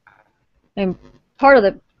 and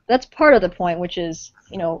that's part of the point, which is,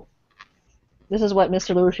 you know, this is what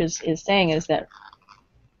Mr. LaRouche is saying, is that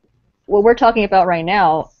what we're talking about right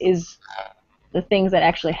now is the things that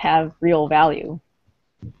actually have real value.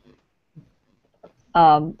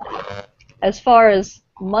 As far as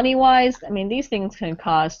money-wise, I mean, these things can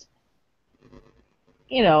cost,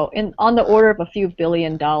 you know, on the order of a few $1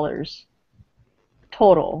 billion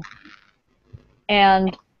total.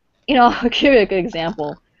 And, you know, I'll give you a good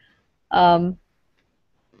example. Over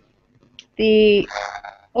the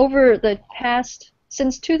past,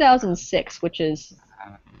 since 2006, which is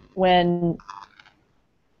when,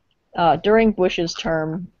 during Bush's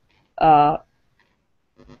term,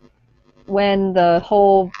 when the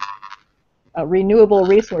whole renewable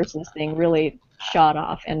resources thing really shot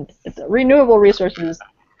off, and the renewable resources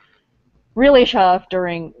really shot off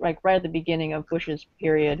during, like, right at the beginning of Bush's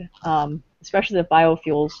period, especially the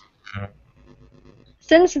biofuels.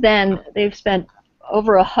 Since then, they've spent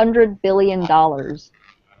over $100 billion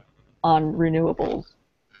on renewables.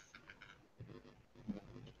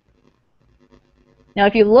 Now,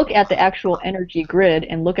 if you look at the actual energy grid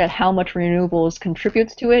and look at how much renewables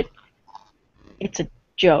contributes to it, it's a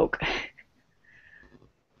joke.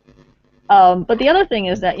 But the other thing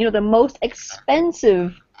is that, you know, the most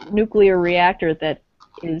expensive nuclear reactor that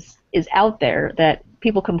is out there that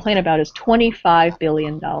people complain about is $25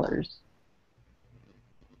 billion.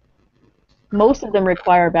 Most of them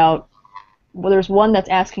require about, well, there's one that's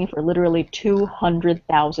asking for literally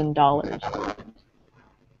 $200,000.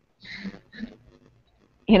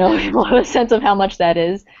 You know, people have a sense of how much that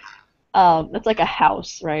is. That's like a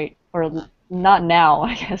house, right? Or not now,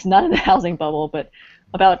 I guess, not in the housing bubble, but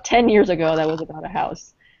about 10 years ago, that was about a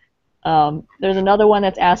house. There's another one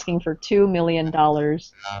that's asking for $2 million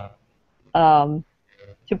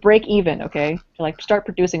to to break even, okay, to like start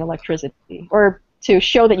producing electricity, or to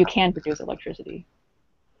show that you can produce electricity.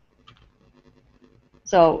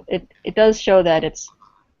 So it does show that it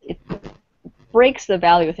breaks the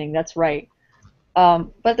value thing. That's right. But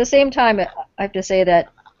at the same time, I have to say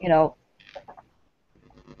that, you know,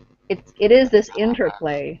 it is this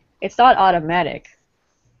interplay. It's not automatic.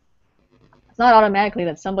 It's not automatically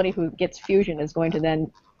that somebody who gets fusion is going to then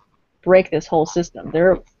break this whole system.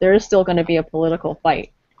 There is still going to be a political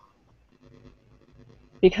fight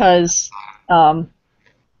because, you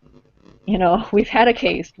know, we've had a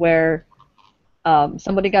case where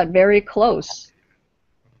somebody got very close,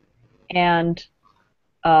 and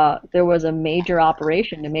there was a major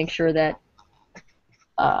operation to make sure that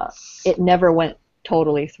it never went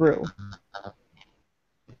totally through.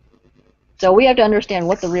 So we have to understand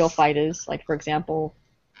what the real fight is. Like, for example,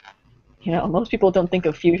 you know, most people don't think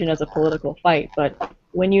of fusion as a political fight, but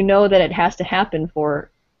when you know that it has to happen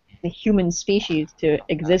for the human species to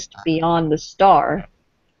exist beyond the star,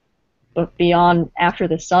 but beyond after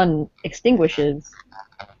the sun extinguishes,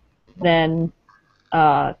 then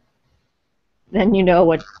you know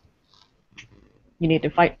what you need to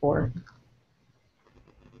fight for.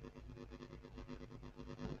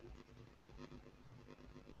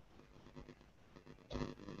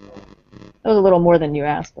 That was a little more than you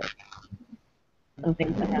asked, but some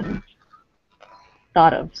things I hadn't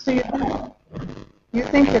thought of. So you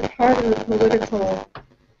think that part of the political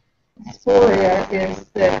dysphoria is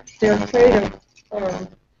that they're afraid of,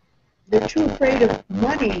 they're too afraid of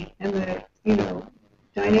money and the, you know,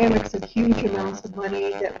 dynamics of huge amounts of money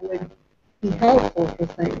that would be helpful for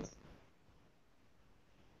things.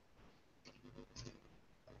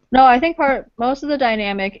 No, I think most of the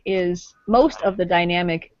dynamic is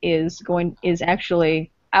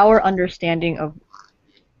actually our understanding of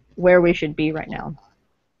where we should be right now.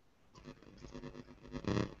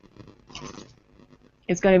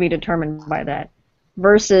 It's going to be determined by that,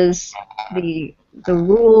 versus the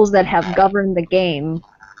rules that have governed the game,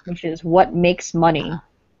 which is what makes money.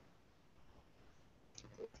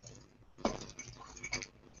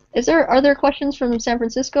 Are there questions from San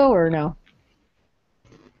Francisco or no?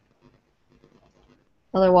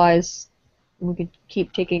 Otherwise, we could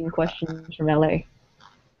keep taking questions from LA.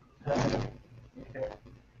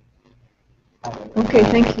 Okay,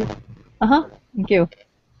 thank you. Thank you.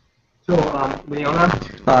 So, Leona,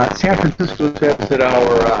 San Francisco said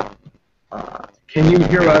that can you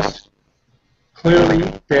hear us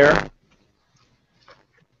clearly there?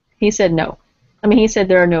 He said no. I mean, he said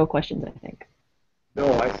there are no questions, I think.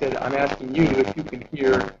 No, I said I'm asking you if you can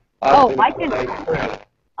hear us. Oh, I can.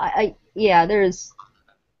 Yeah, there's.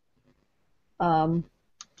 Are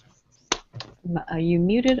you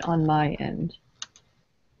muted on my end?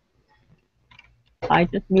 I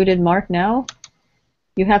just muted Mark now.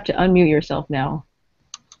 You have to unmute yourself now.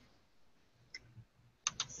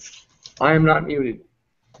 I am not muted.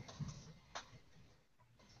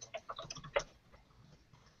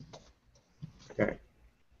 Okay.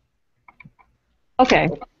 Okay.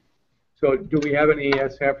 So, do we have any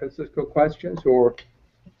San Francisco questions, or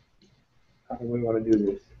how do we want to do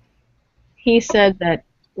this? He said that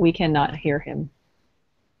we cannot hear him.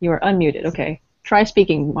 You are unmuted. Okay. Try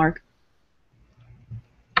speaking, Mark.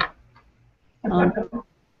 I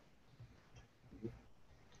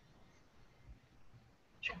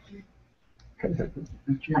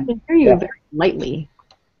can hear you very lightly.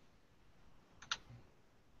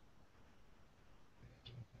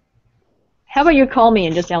 How about you call me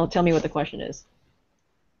and just tell me what the question is?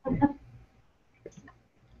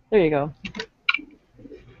 There you go.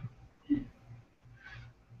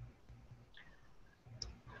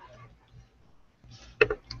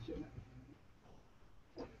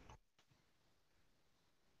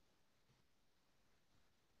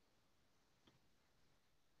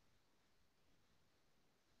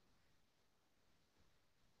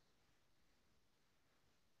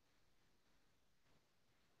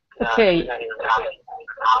 Okay.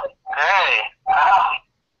 Hey.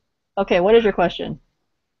 Okay, what is your question?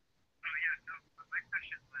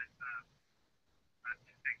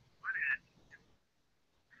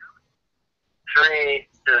 Three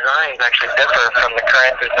designs actually differ from the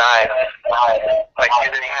current design. Like,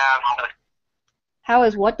 do they have... How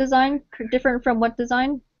is what design different from what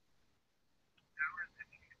design?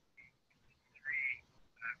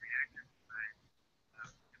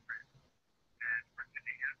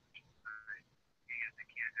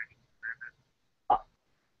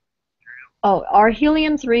 Oh, are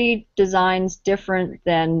Helium-3 designs different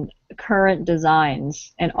than current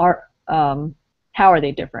designs, and how are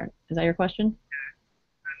they different? Is that your question?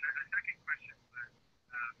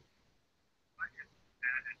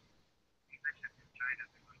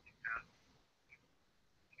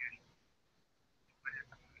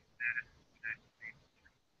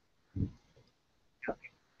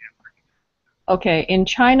 Okay, in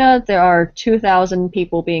China there are 2,000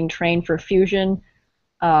 people being trained for fusion.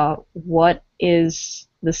 What is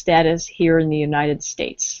the status here in the United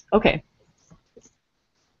States? Okay.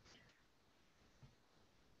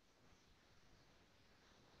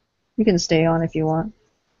 You can stay on if you want.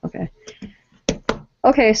 Okay.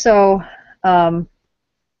 Okay, so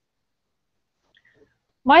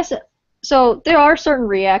so there are certain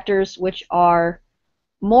reactors which are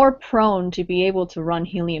more prone to be able to run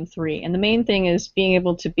helium-3, and the main thing is being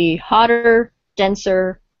able to be hotter,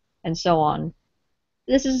 denser, and so on.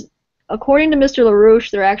 This is, according to Mr.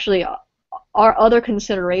 LaRouche, there actually are other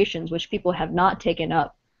considerations which people have not taken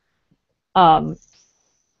up.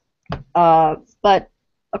 But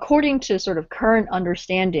according to sort of current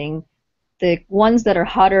understanding, the ones that are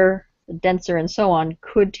hotter, denser, and so on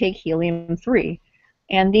could take helium-3.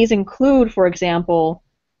 And these include, for example,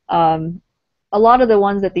 a lot of the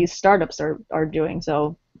ones that these startups are doing.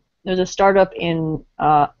 So there's a startup in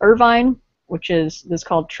Irvine, which is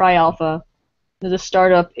called Tri-Alpha. There's a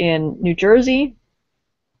startup in New Jersey.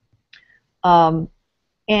 And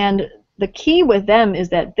the key with them is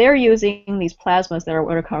that they're using these plasmas that are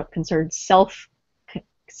what are considered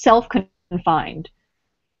self-confined.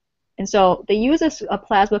 And so they use a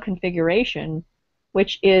plasma configuration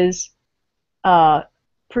which is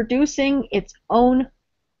producing its own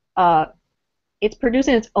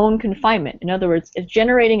confinement. In other words, it's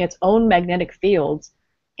generating its own magnetic fields,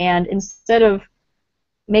 and instead of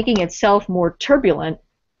making itself more turbulent,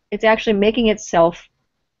 it's actually making itself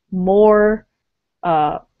more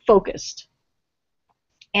focused.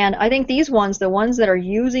 And I think these ones, the ones that are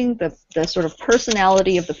using the sort of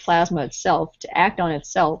personality of the plasma itself to act on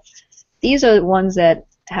itself, these are the ones that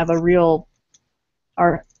have a real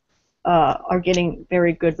are getting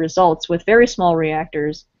very good results with very small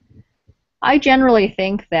reactors. I generally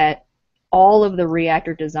think that all of the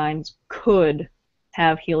reactor designs could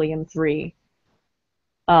have helium-3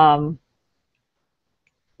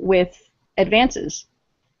 with advances.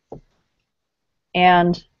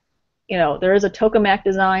 And you know, there is a tokamak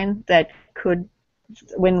design that could,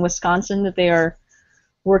 in Wisconsin, that they are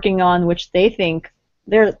working on, which they think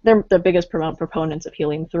they're the biggest proponents of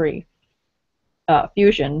helium-3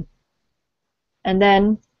 fusion. And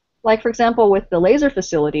then, like for example, with the laser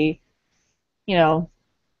facility, you know,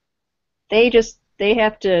 they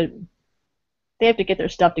have to get their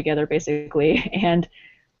stuff together basically.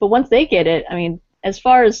 But once they get it, I mean, as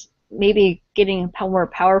far as maybe getting more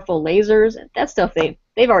powerful lasers, that stuff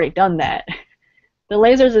they've already done that. The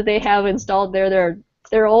lasers that they have installed there,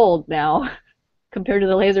 they're old now compared to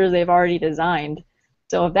the lasers they've already designed.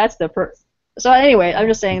 So if that's so anyway, I'm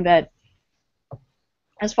just saying that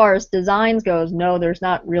as far as designs goes, no, there's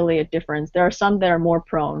not really a difference. There are some that are more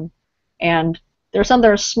prone, and there are some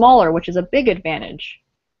that are smaller, which is a big advantage.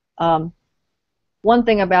 One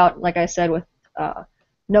thing about, like I said, with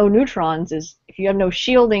no neutrons is if you have no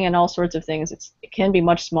shielding and all sorts of things, it can be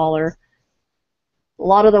much smaller. A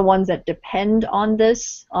lot of the ones that depend on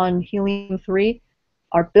this, on helium-3,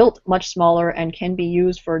 are built much smaller and can be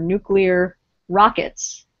used for nuclear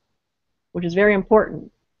rockets, which is very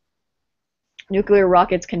important. Nuclear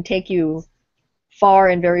rockets can take you far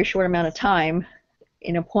in a very short amount of time,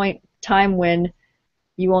 in a time when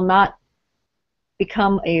you will not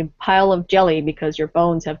become a pile of jelly because your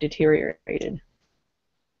bones have deteriorated.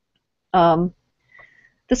 The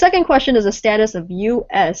second question is the status of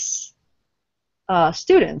U.S.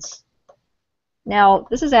 Students. Now,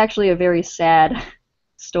 this is actually a very sad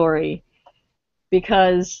story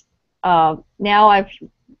because now I've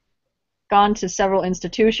gone to several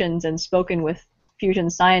institutions and spoken with fusion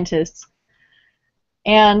scientists,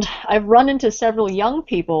 and I've run into several young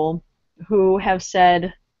people who have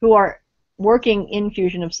said, who are working in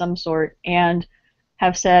fusion of some sort, and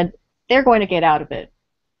have said they're going to get out of it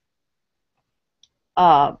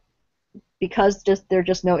because there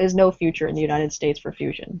just is no future in the United States for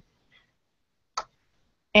fusion.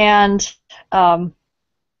 And you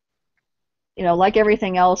know, like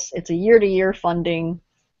everything else, it's a year-to-year funding.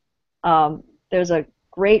 There's a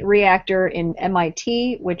great reactor in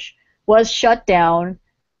MIT which was shut down,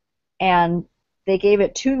 and they gave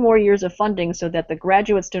it 2 more years of funding so that the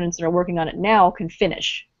graduate students that are working on it now can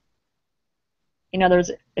finish. In other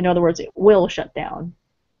words, it will shut down,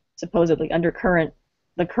 supposedly, under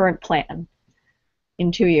the current plan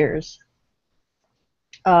in 2 years.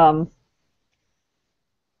 There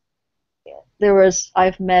was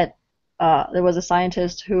a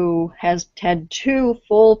scientist who has had 2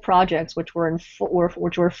 full projects which were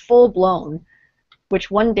full blown,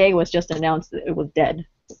 which one day was just announced that it was dead.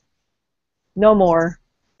 No more.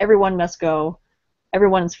 Everyone must go.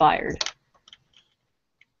 Everyone's fired.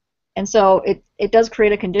 And so it does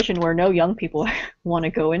create a condition where no young people want to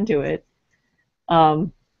go into it. That's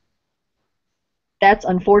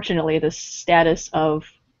unfortunately the status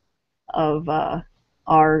of the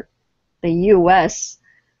U.S.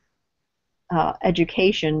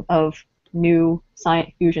 Education of new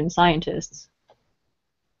fusion scientists,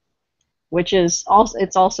 which is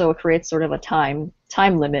also creates sort of a time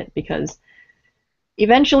limit, because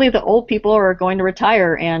eventually the old people are going to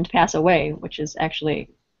retire and pass away, which has actually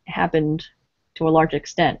happened to a large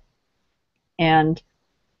extent. And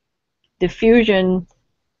the fusion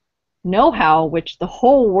know-how, which the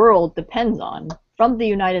whole world depends on from the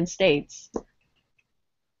United States,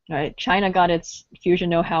 right? China got its fusion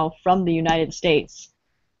know-how from the United States.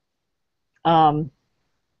 Will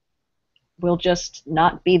just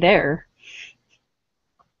not be there.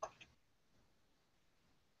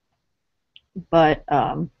 But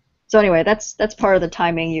so anyway, that's part of the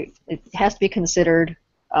timing. It has to be considered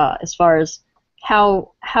as far as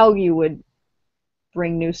how you would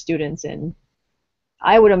bring new students in.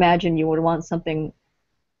 I would imagine you would want something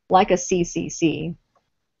like a CCC.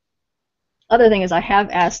 Other thing is, I have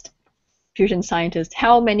asked fusion scientists,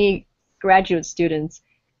 how many graduate students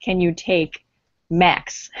can you take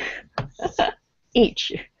max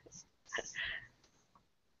each?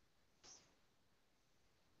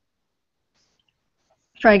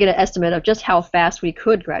 Trying to get an estimate of just how fast we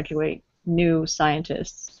could graduate new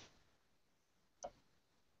scientists.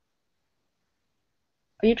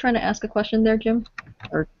 Are you trying to ask a question there, Jim?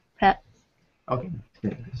 Or Pat? Okay.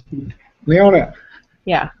 Leona,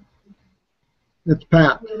 Yeah. it's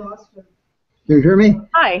Pat. Can you hear me?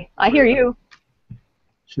 Hi, I hear you.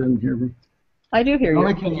 Shouldn't hear me. I do hear Leona,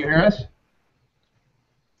 you. can you hear us?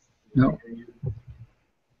 No.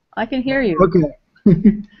 I can hear you.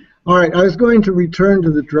 Okay. All right. I was going to return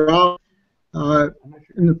to the drought.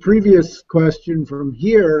 In the previous question from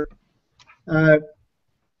here, I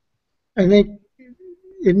think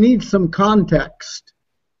it needs some context.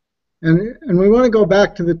 And we want to go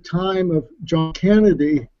back to the time of John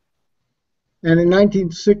Kennedy. And in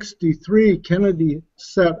 1963, Kennedy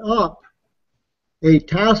set up a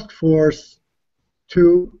task force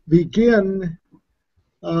to begin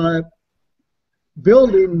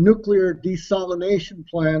building nuclear desalination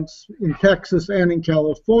plants in Texas and in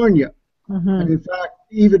California. Mm-hmm. And in fact,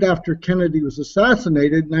 even after Kennedy was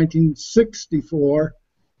assassinated in 1964,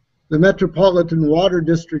 the Metropolitan Water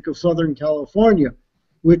District of Southern California,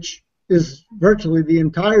 which is virtually the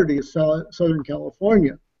entirety of Southern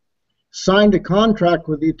California, signed a contract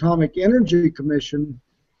with the Atomic Energy Commission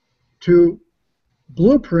to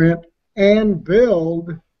blueprint and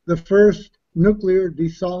build the first nuclear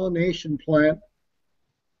desalination plant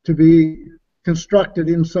to be constructed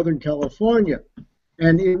in Southern California.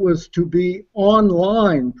 And it was to be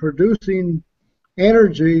online, producing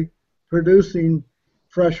energy, producing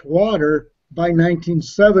fresh water by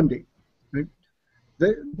 1970. Right?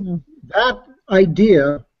 That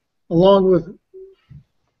idea, along with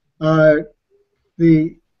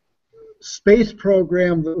the space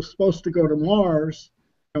program that was supposed to go to Mars,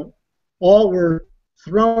 all were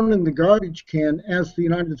thrown in the garbage can as the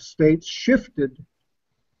United States shifted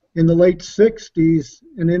in the late 60s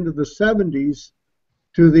and into the 70s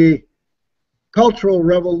to the Cultural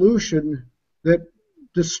Revolution that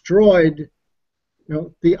destroyed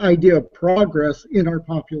the idea of progress in our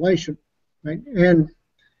population. Right?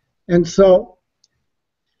 And so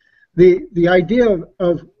the idea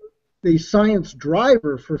of the science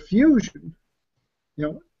driver for fusion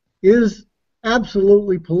is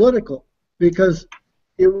absolutely political, because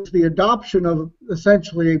it was the adoption of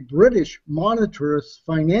essentially a British monetarist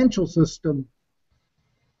financial system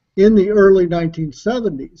in the early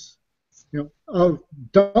 1970s, of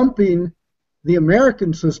dumping the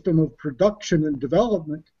American system of production and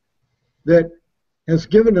development that has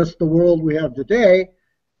given us the world we have today.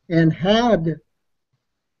 And had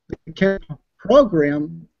the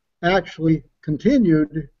program actually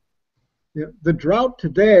continued, the drought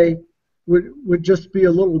today would just be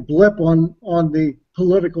a little blip on the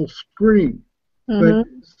political screen. Mm-hmm. But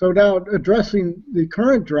so now, addressing the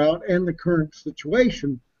current drought and the current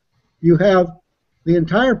situation, you have the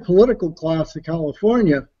entire political class of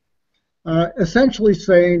California essentially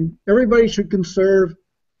saying everybody should conserve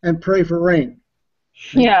and pray for rain.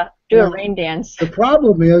 Yeah, do a rain dance. The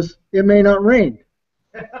problem is it may not rain,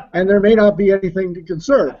 and there may not be anything to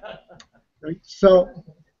conserve. Right? So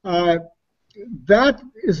that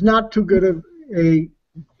is not too good of a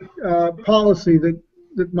policy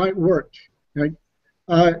that might work. Right?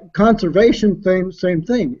 Conservation thing, same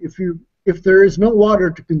thing. If there is no water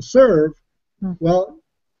to conserve, well,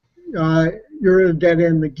 you're at a dead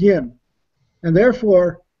end again. And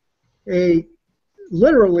therefore,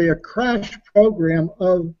 literally a crash program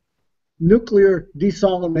of nuclear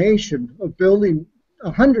desalination, of building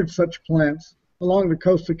 100 such plants along the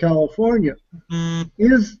coast of California,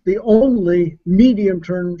 is the only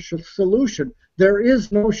medium-term solution. There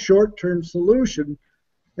is no short-term solution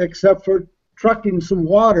except for trucking some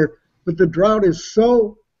water, but the drought is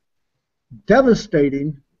so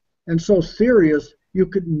devastating and so serious, you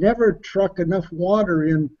could never truck enough water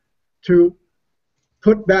in to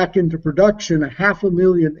put back into production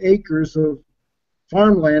 500,000 acres of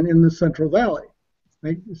farmland in the Central Valley.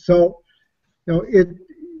 Right? So,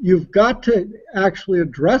 you've got to actually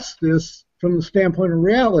address this from the standpoint of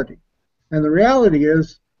reality. And the reality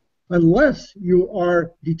is, unless you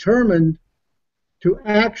are determined to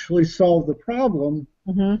actually solve the problem,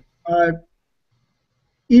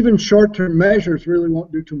 even short-term measures really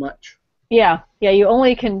won't do too much. Yeah. You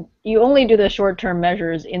only do the short-term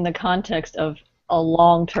measures in the context of a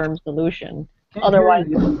long-term solution. Otherwise,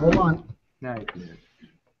 hold on. Nice.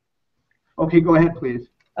 Okay, go ahead, please.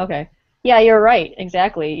 Okay. Yeah, you're right.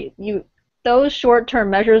 Exactly. Those short-term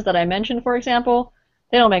measures that I mentioned, for example,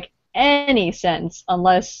 they don't make any sense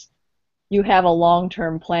unless you have a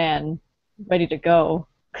long-term plan ready to go.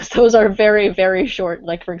 Because those are very, very short.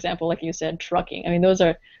 Like, for example, like you said, trucking. I mean,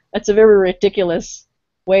 that's a very ridiculous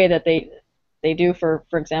way that they do for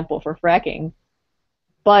example, for fracking.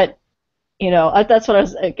 But that's what I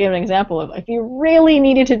was giving an example of. If you really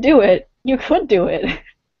needed to do it, you could do it.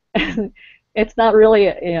 It's not really,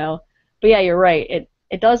 But yeah, you're right.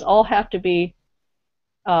 It does all have to be.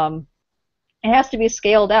 It has to be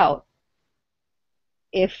scaled out.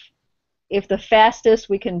 If the fastest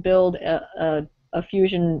we can build a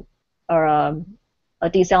fusion or a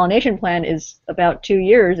desalination plant is about 2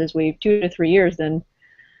 years, 2 to 3 years, then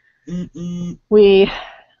we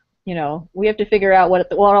have to figure out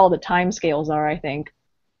what all the time scales are, I think.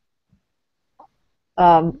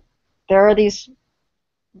 There are these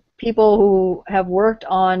people who have worked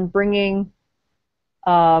on bringing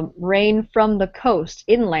rain from the coast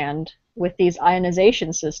inland with these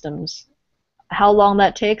ionization systems. How long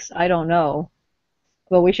that takes, I don't know.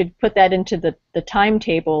 But we should put that into the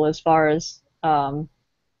timetable as far as that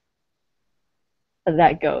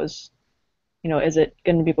goes. Is it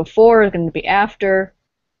going to be before? Is it going to be after?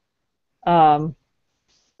 But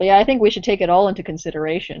yeah, I think we should take it all into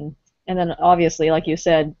consideration. And then obviously, like you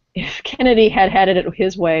said, if Kennedy had it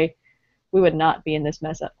his way, we would not be in this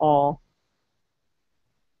mess at all.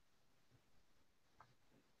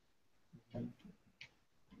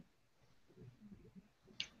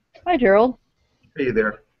 Hi, Gerald. Hey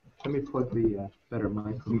there. Let me plug the better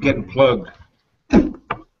microphone. I'm getting plugged.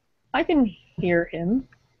 I can hear him.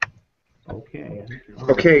 Okay.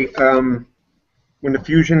 Okay. When the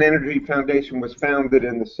Fusion Energy Foundation was founded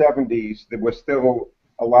in the 70s, there was still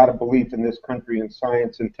a lot of belief in this country in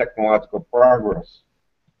science and technological progress.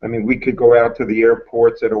 I mean, we could go out to the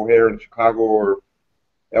airports at O'Hare in Chicago or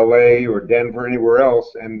LA or Denver, anywhere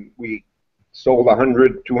else, and we sold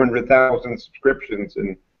 100, 200,000 subscriptions,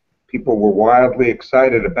 and people were wildly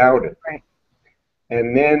excited about it. Right.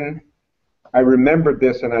 And then I remembered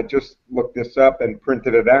this, and I just looked this up and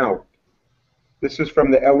printed it out. This is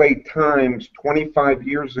from the LA Times 25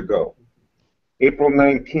 years ago, April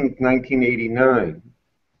 19th, 1989,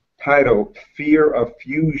 titled, "Fear of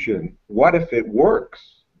Fusion, What If It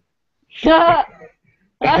Works?" And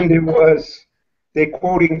they're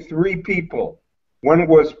quoting 3 people. One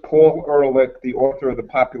was Paul Ehrlich, the author of The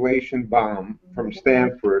Population Bomb from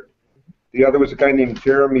Stanford. The other was a guy named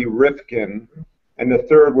Jeremy Rifkin. And the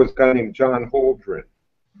third was a guy named John Holdren.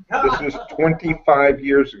 This is 25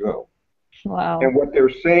 years ago. Wow. And what they're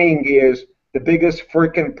saying is the biggest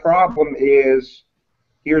freaking problem is,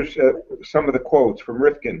 here's some of the quotes from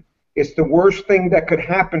Rifkin, "It's the worst thing that could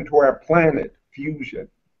happen to our planet, fusion."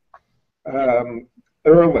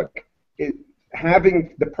 Ehrlich,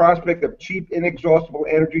 having the prospect of cheap, inexhaustible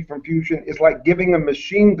energy from fusion is like giving a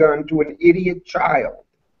machine gun to an idiot child,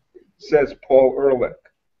 says Paul Ehrlich.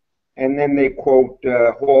 And then they quote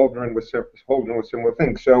Holdren with similar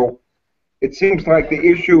things. So it seems like the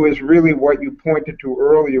issue is really what you pointed to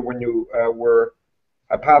earlier when you were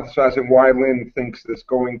hypothesizing why Lynn thinks this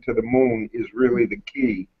going to the moon is really the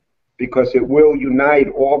key, because it will unite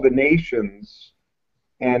all the nations,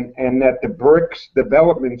 and that the BRICS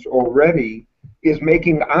developments already is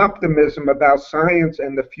making optimism about science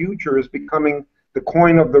and the future is becoming the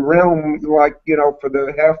coin of the realm, like, for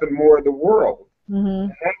the half and more of the world. Mm-hmm. And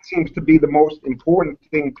that seems to be the most important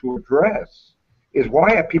thing to address, is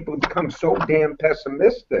why have people become so damn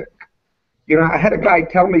pessimistic? I had a guy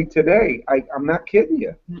tell me today, I'm not kidding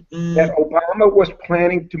you, that Obama was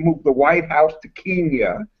planning to move the White House to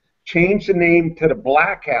Kenya, changed the name to the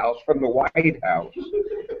Black House from the White House,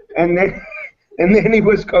 and then he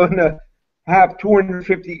was going to have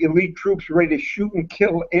 250 elite troops ready to shoot and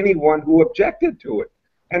kill anyone who objected to it.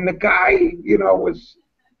 And the guy, was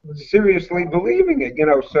seriously believing it,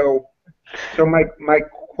 So my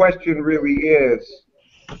question really is,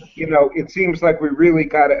 it seems like we really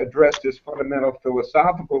got to address this fundamental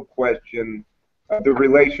philosophical question of the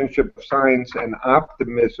relationship of science and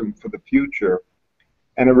optimism for the future.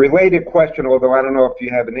 And a related question, although I don't know if you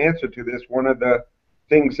have an answer to this, one of the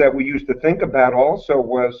things that we used to think about also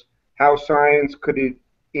was how science could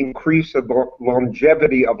increase the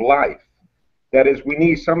longevity of life. That is, we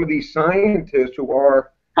need some of these scientists who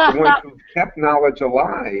are the ones who've kept knowledge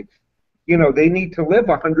alive. They need to live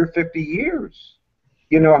 150 years,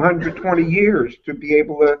 120 years to be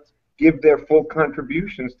able to give their full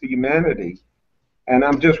contributions to humanity. And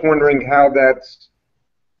I'm just wondering how that's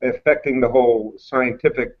affecting the whole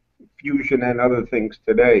scientific fusion and other things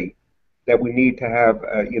today, that we need to have,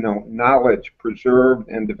 knowledge preserved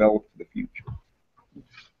and developed for the future.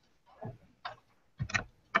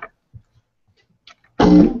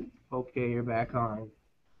 Okay, you're back on.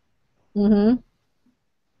 Mm-hmm.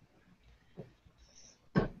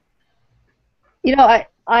 I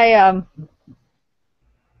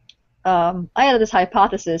had this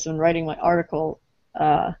hypothesis when writing my article,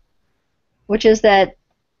 which is that,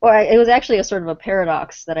 it was actually a sort of a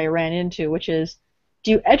paradox that I ran into, which is, do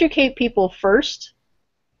you educate people first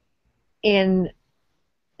in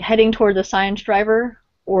heading toward the science driver,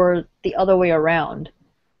 or the other way around?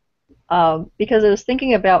 Because I was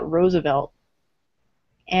thinking about Roosevelt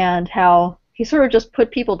and how he sort of just put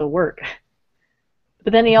people to work.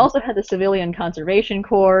 But then he also had the Civilian Conservation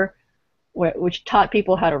Corps, which taught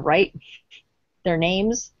people how to write their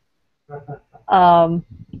names, and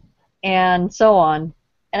so on.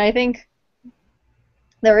 And I think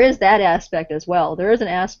there is that aspect as well. There is an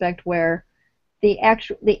aspect where the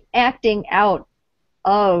acting out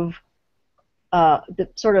of the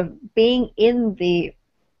sort of being in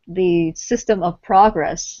the system of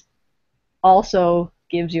progress also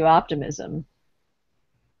gives you optimism.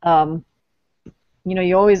 I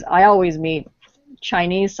always meet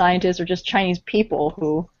Chinese scientists or just Chinese people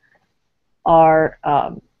who are,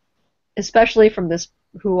 especially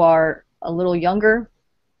who are a little younger,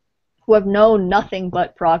 who have known nothing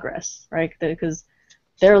but progress, right? Because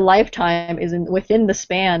their lifetime is within the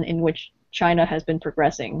span in which China has been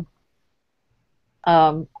progressing.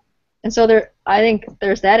 And so I think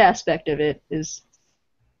there's that aspect of it, is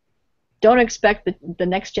don't expect the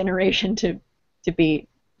next generation to be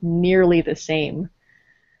nearly the same.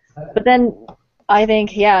 But then I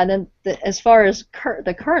think, and then as far as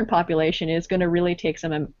the current population is going to really take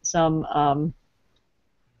some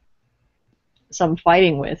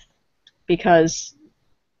fighting with, because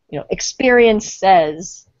experience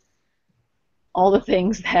says all the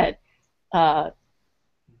things that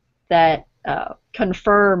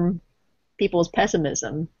confirm people's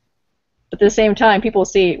pessimism. But at the same time, people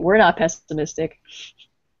see we're not pessimistic.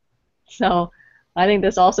 So I think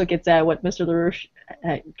this also gets at what Mr. LaRouche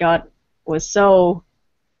was so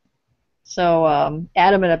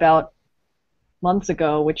adamant about months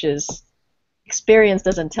ago, which is experience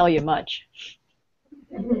doesn't tell you much.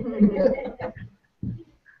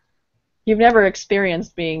 You've never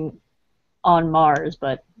experienced being on Mars,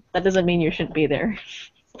 but that doesn't mean you shouldn't be there.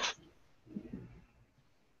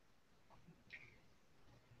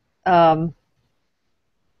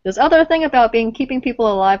 This other thing about keeping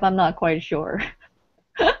people alive, I'm not quite sure.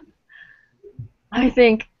 I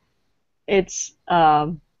think it's,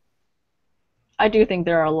 I do think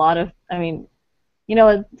there are a lot of,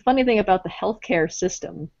 the funny thing about the healthcare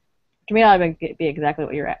system, it may not be exactly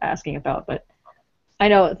what you're asking about, but I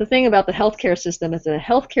know the thing about the healthcare system is that the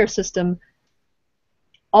healthcare system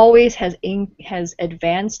always has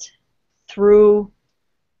advanced through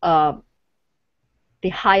the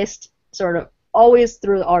highest always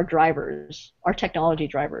through our drivers, our technology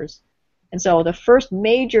drivers. And so the first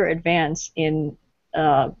major advance in,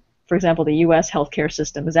 for example, the U.S. healthcare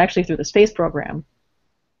system is actually through the space program.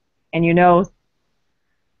 And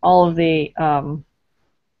all of the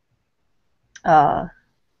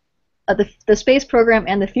space program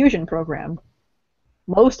and the fusion program,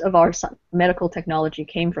 most of our medical technology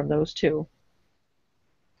came from those two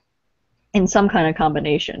in some kind of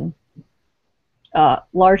combination.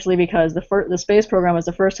 Largely because the space program was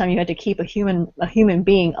the first time you had to keep a human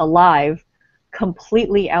being alive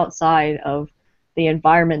completely outside of the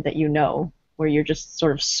environment that where you're just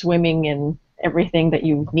sort of swimming in everything that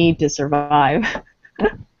you need to survive.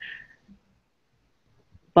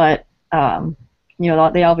 But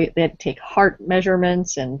they had to take heart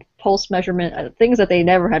measurements and pulse measurement, things that they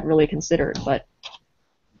never had really considered, but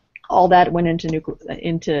all that went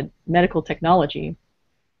into medical technology.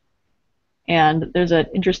 And there's an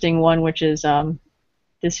interesting one, which is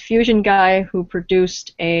this fusion guy who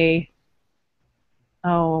produced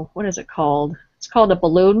what is it called? It's called a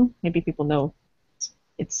balloon. Maybe people know.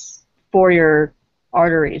 It's for your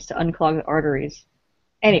arteries, to unclog the arteries.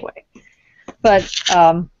 Anyway, but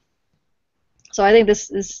so I think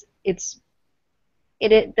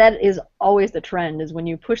that is always the trend, is when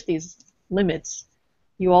you push these limits,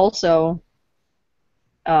 you also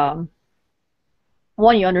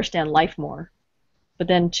one, you understand life more, but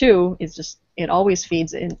then two, is just it always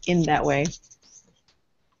feeds in that way.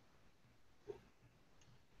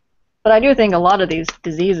 But I do think a lot of these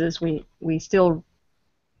diseases we still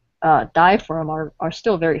die from are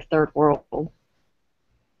still very third world.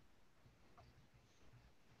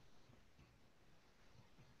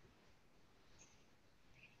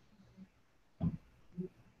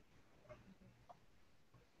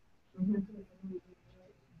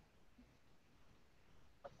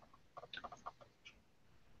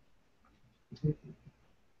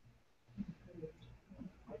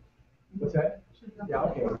 What's that? Yeah,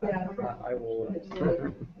 okay. I will.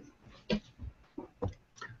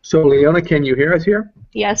 So, Leona, can you hear us here?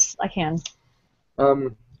 Yes, I can.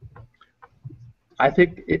 I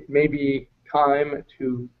think it may be time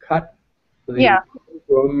to cut the Yeah.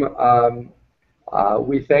 room.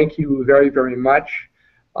 We thank you very, very much.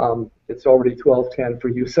 It's already 12:10 for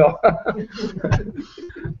you, so.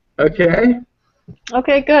 Okay.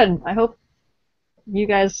 Okay, good. I hope you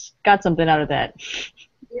guys got something out of that.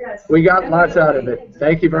 Yes. We got lots out of it.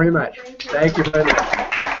 Thank you very much. Thank you very much.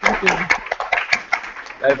 Thank you.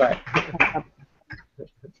 Bye-bye.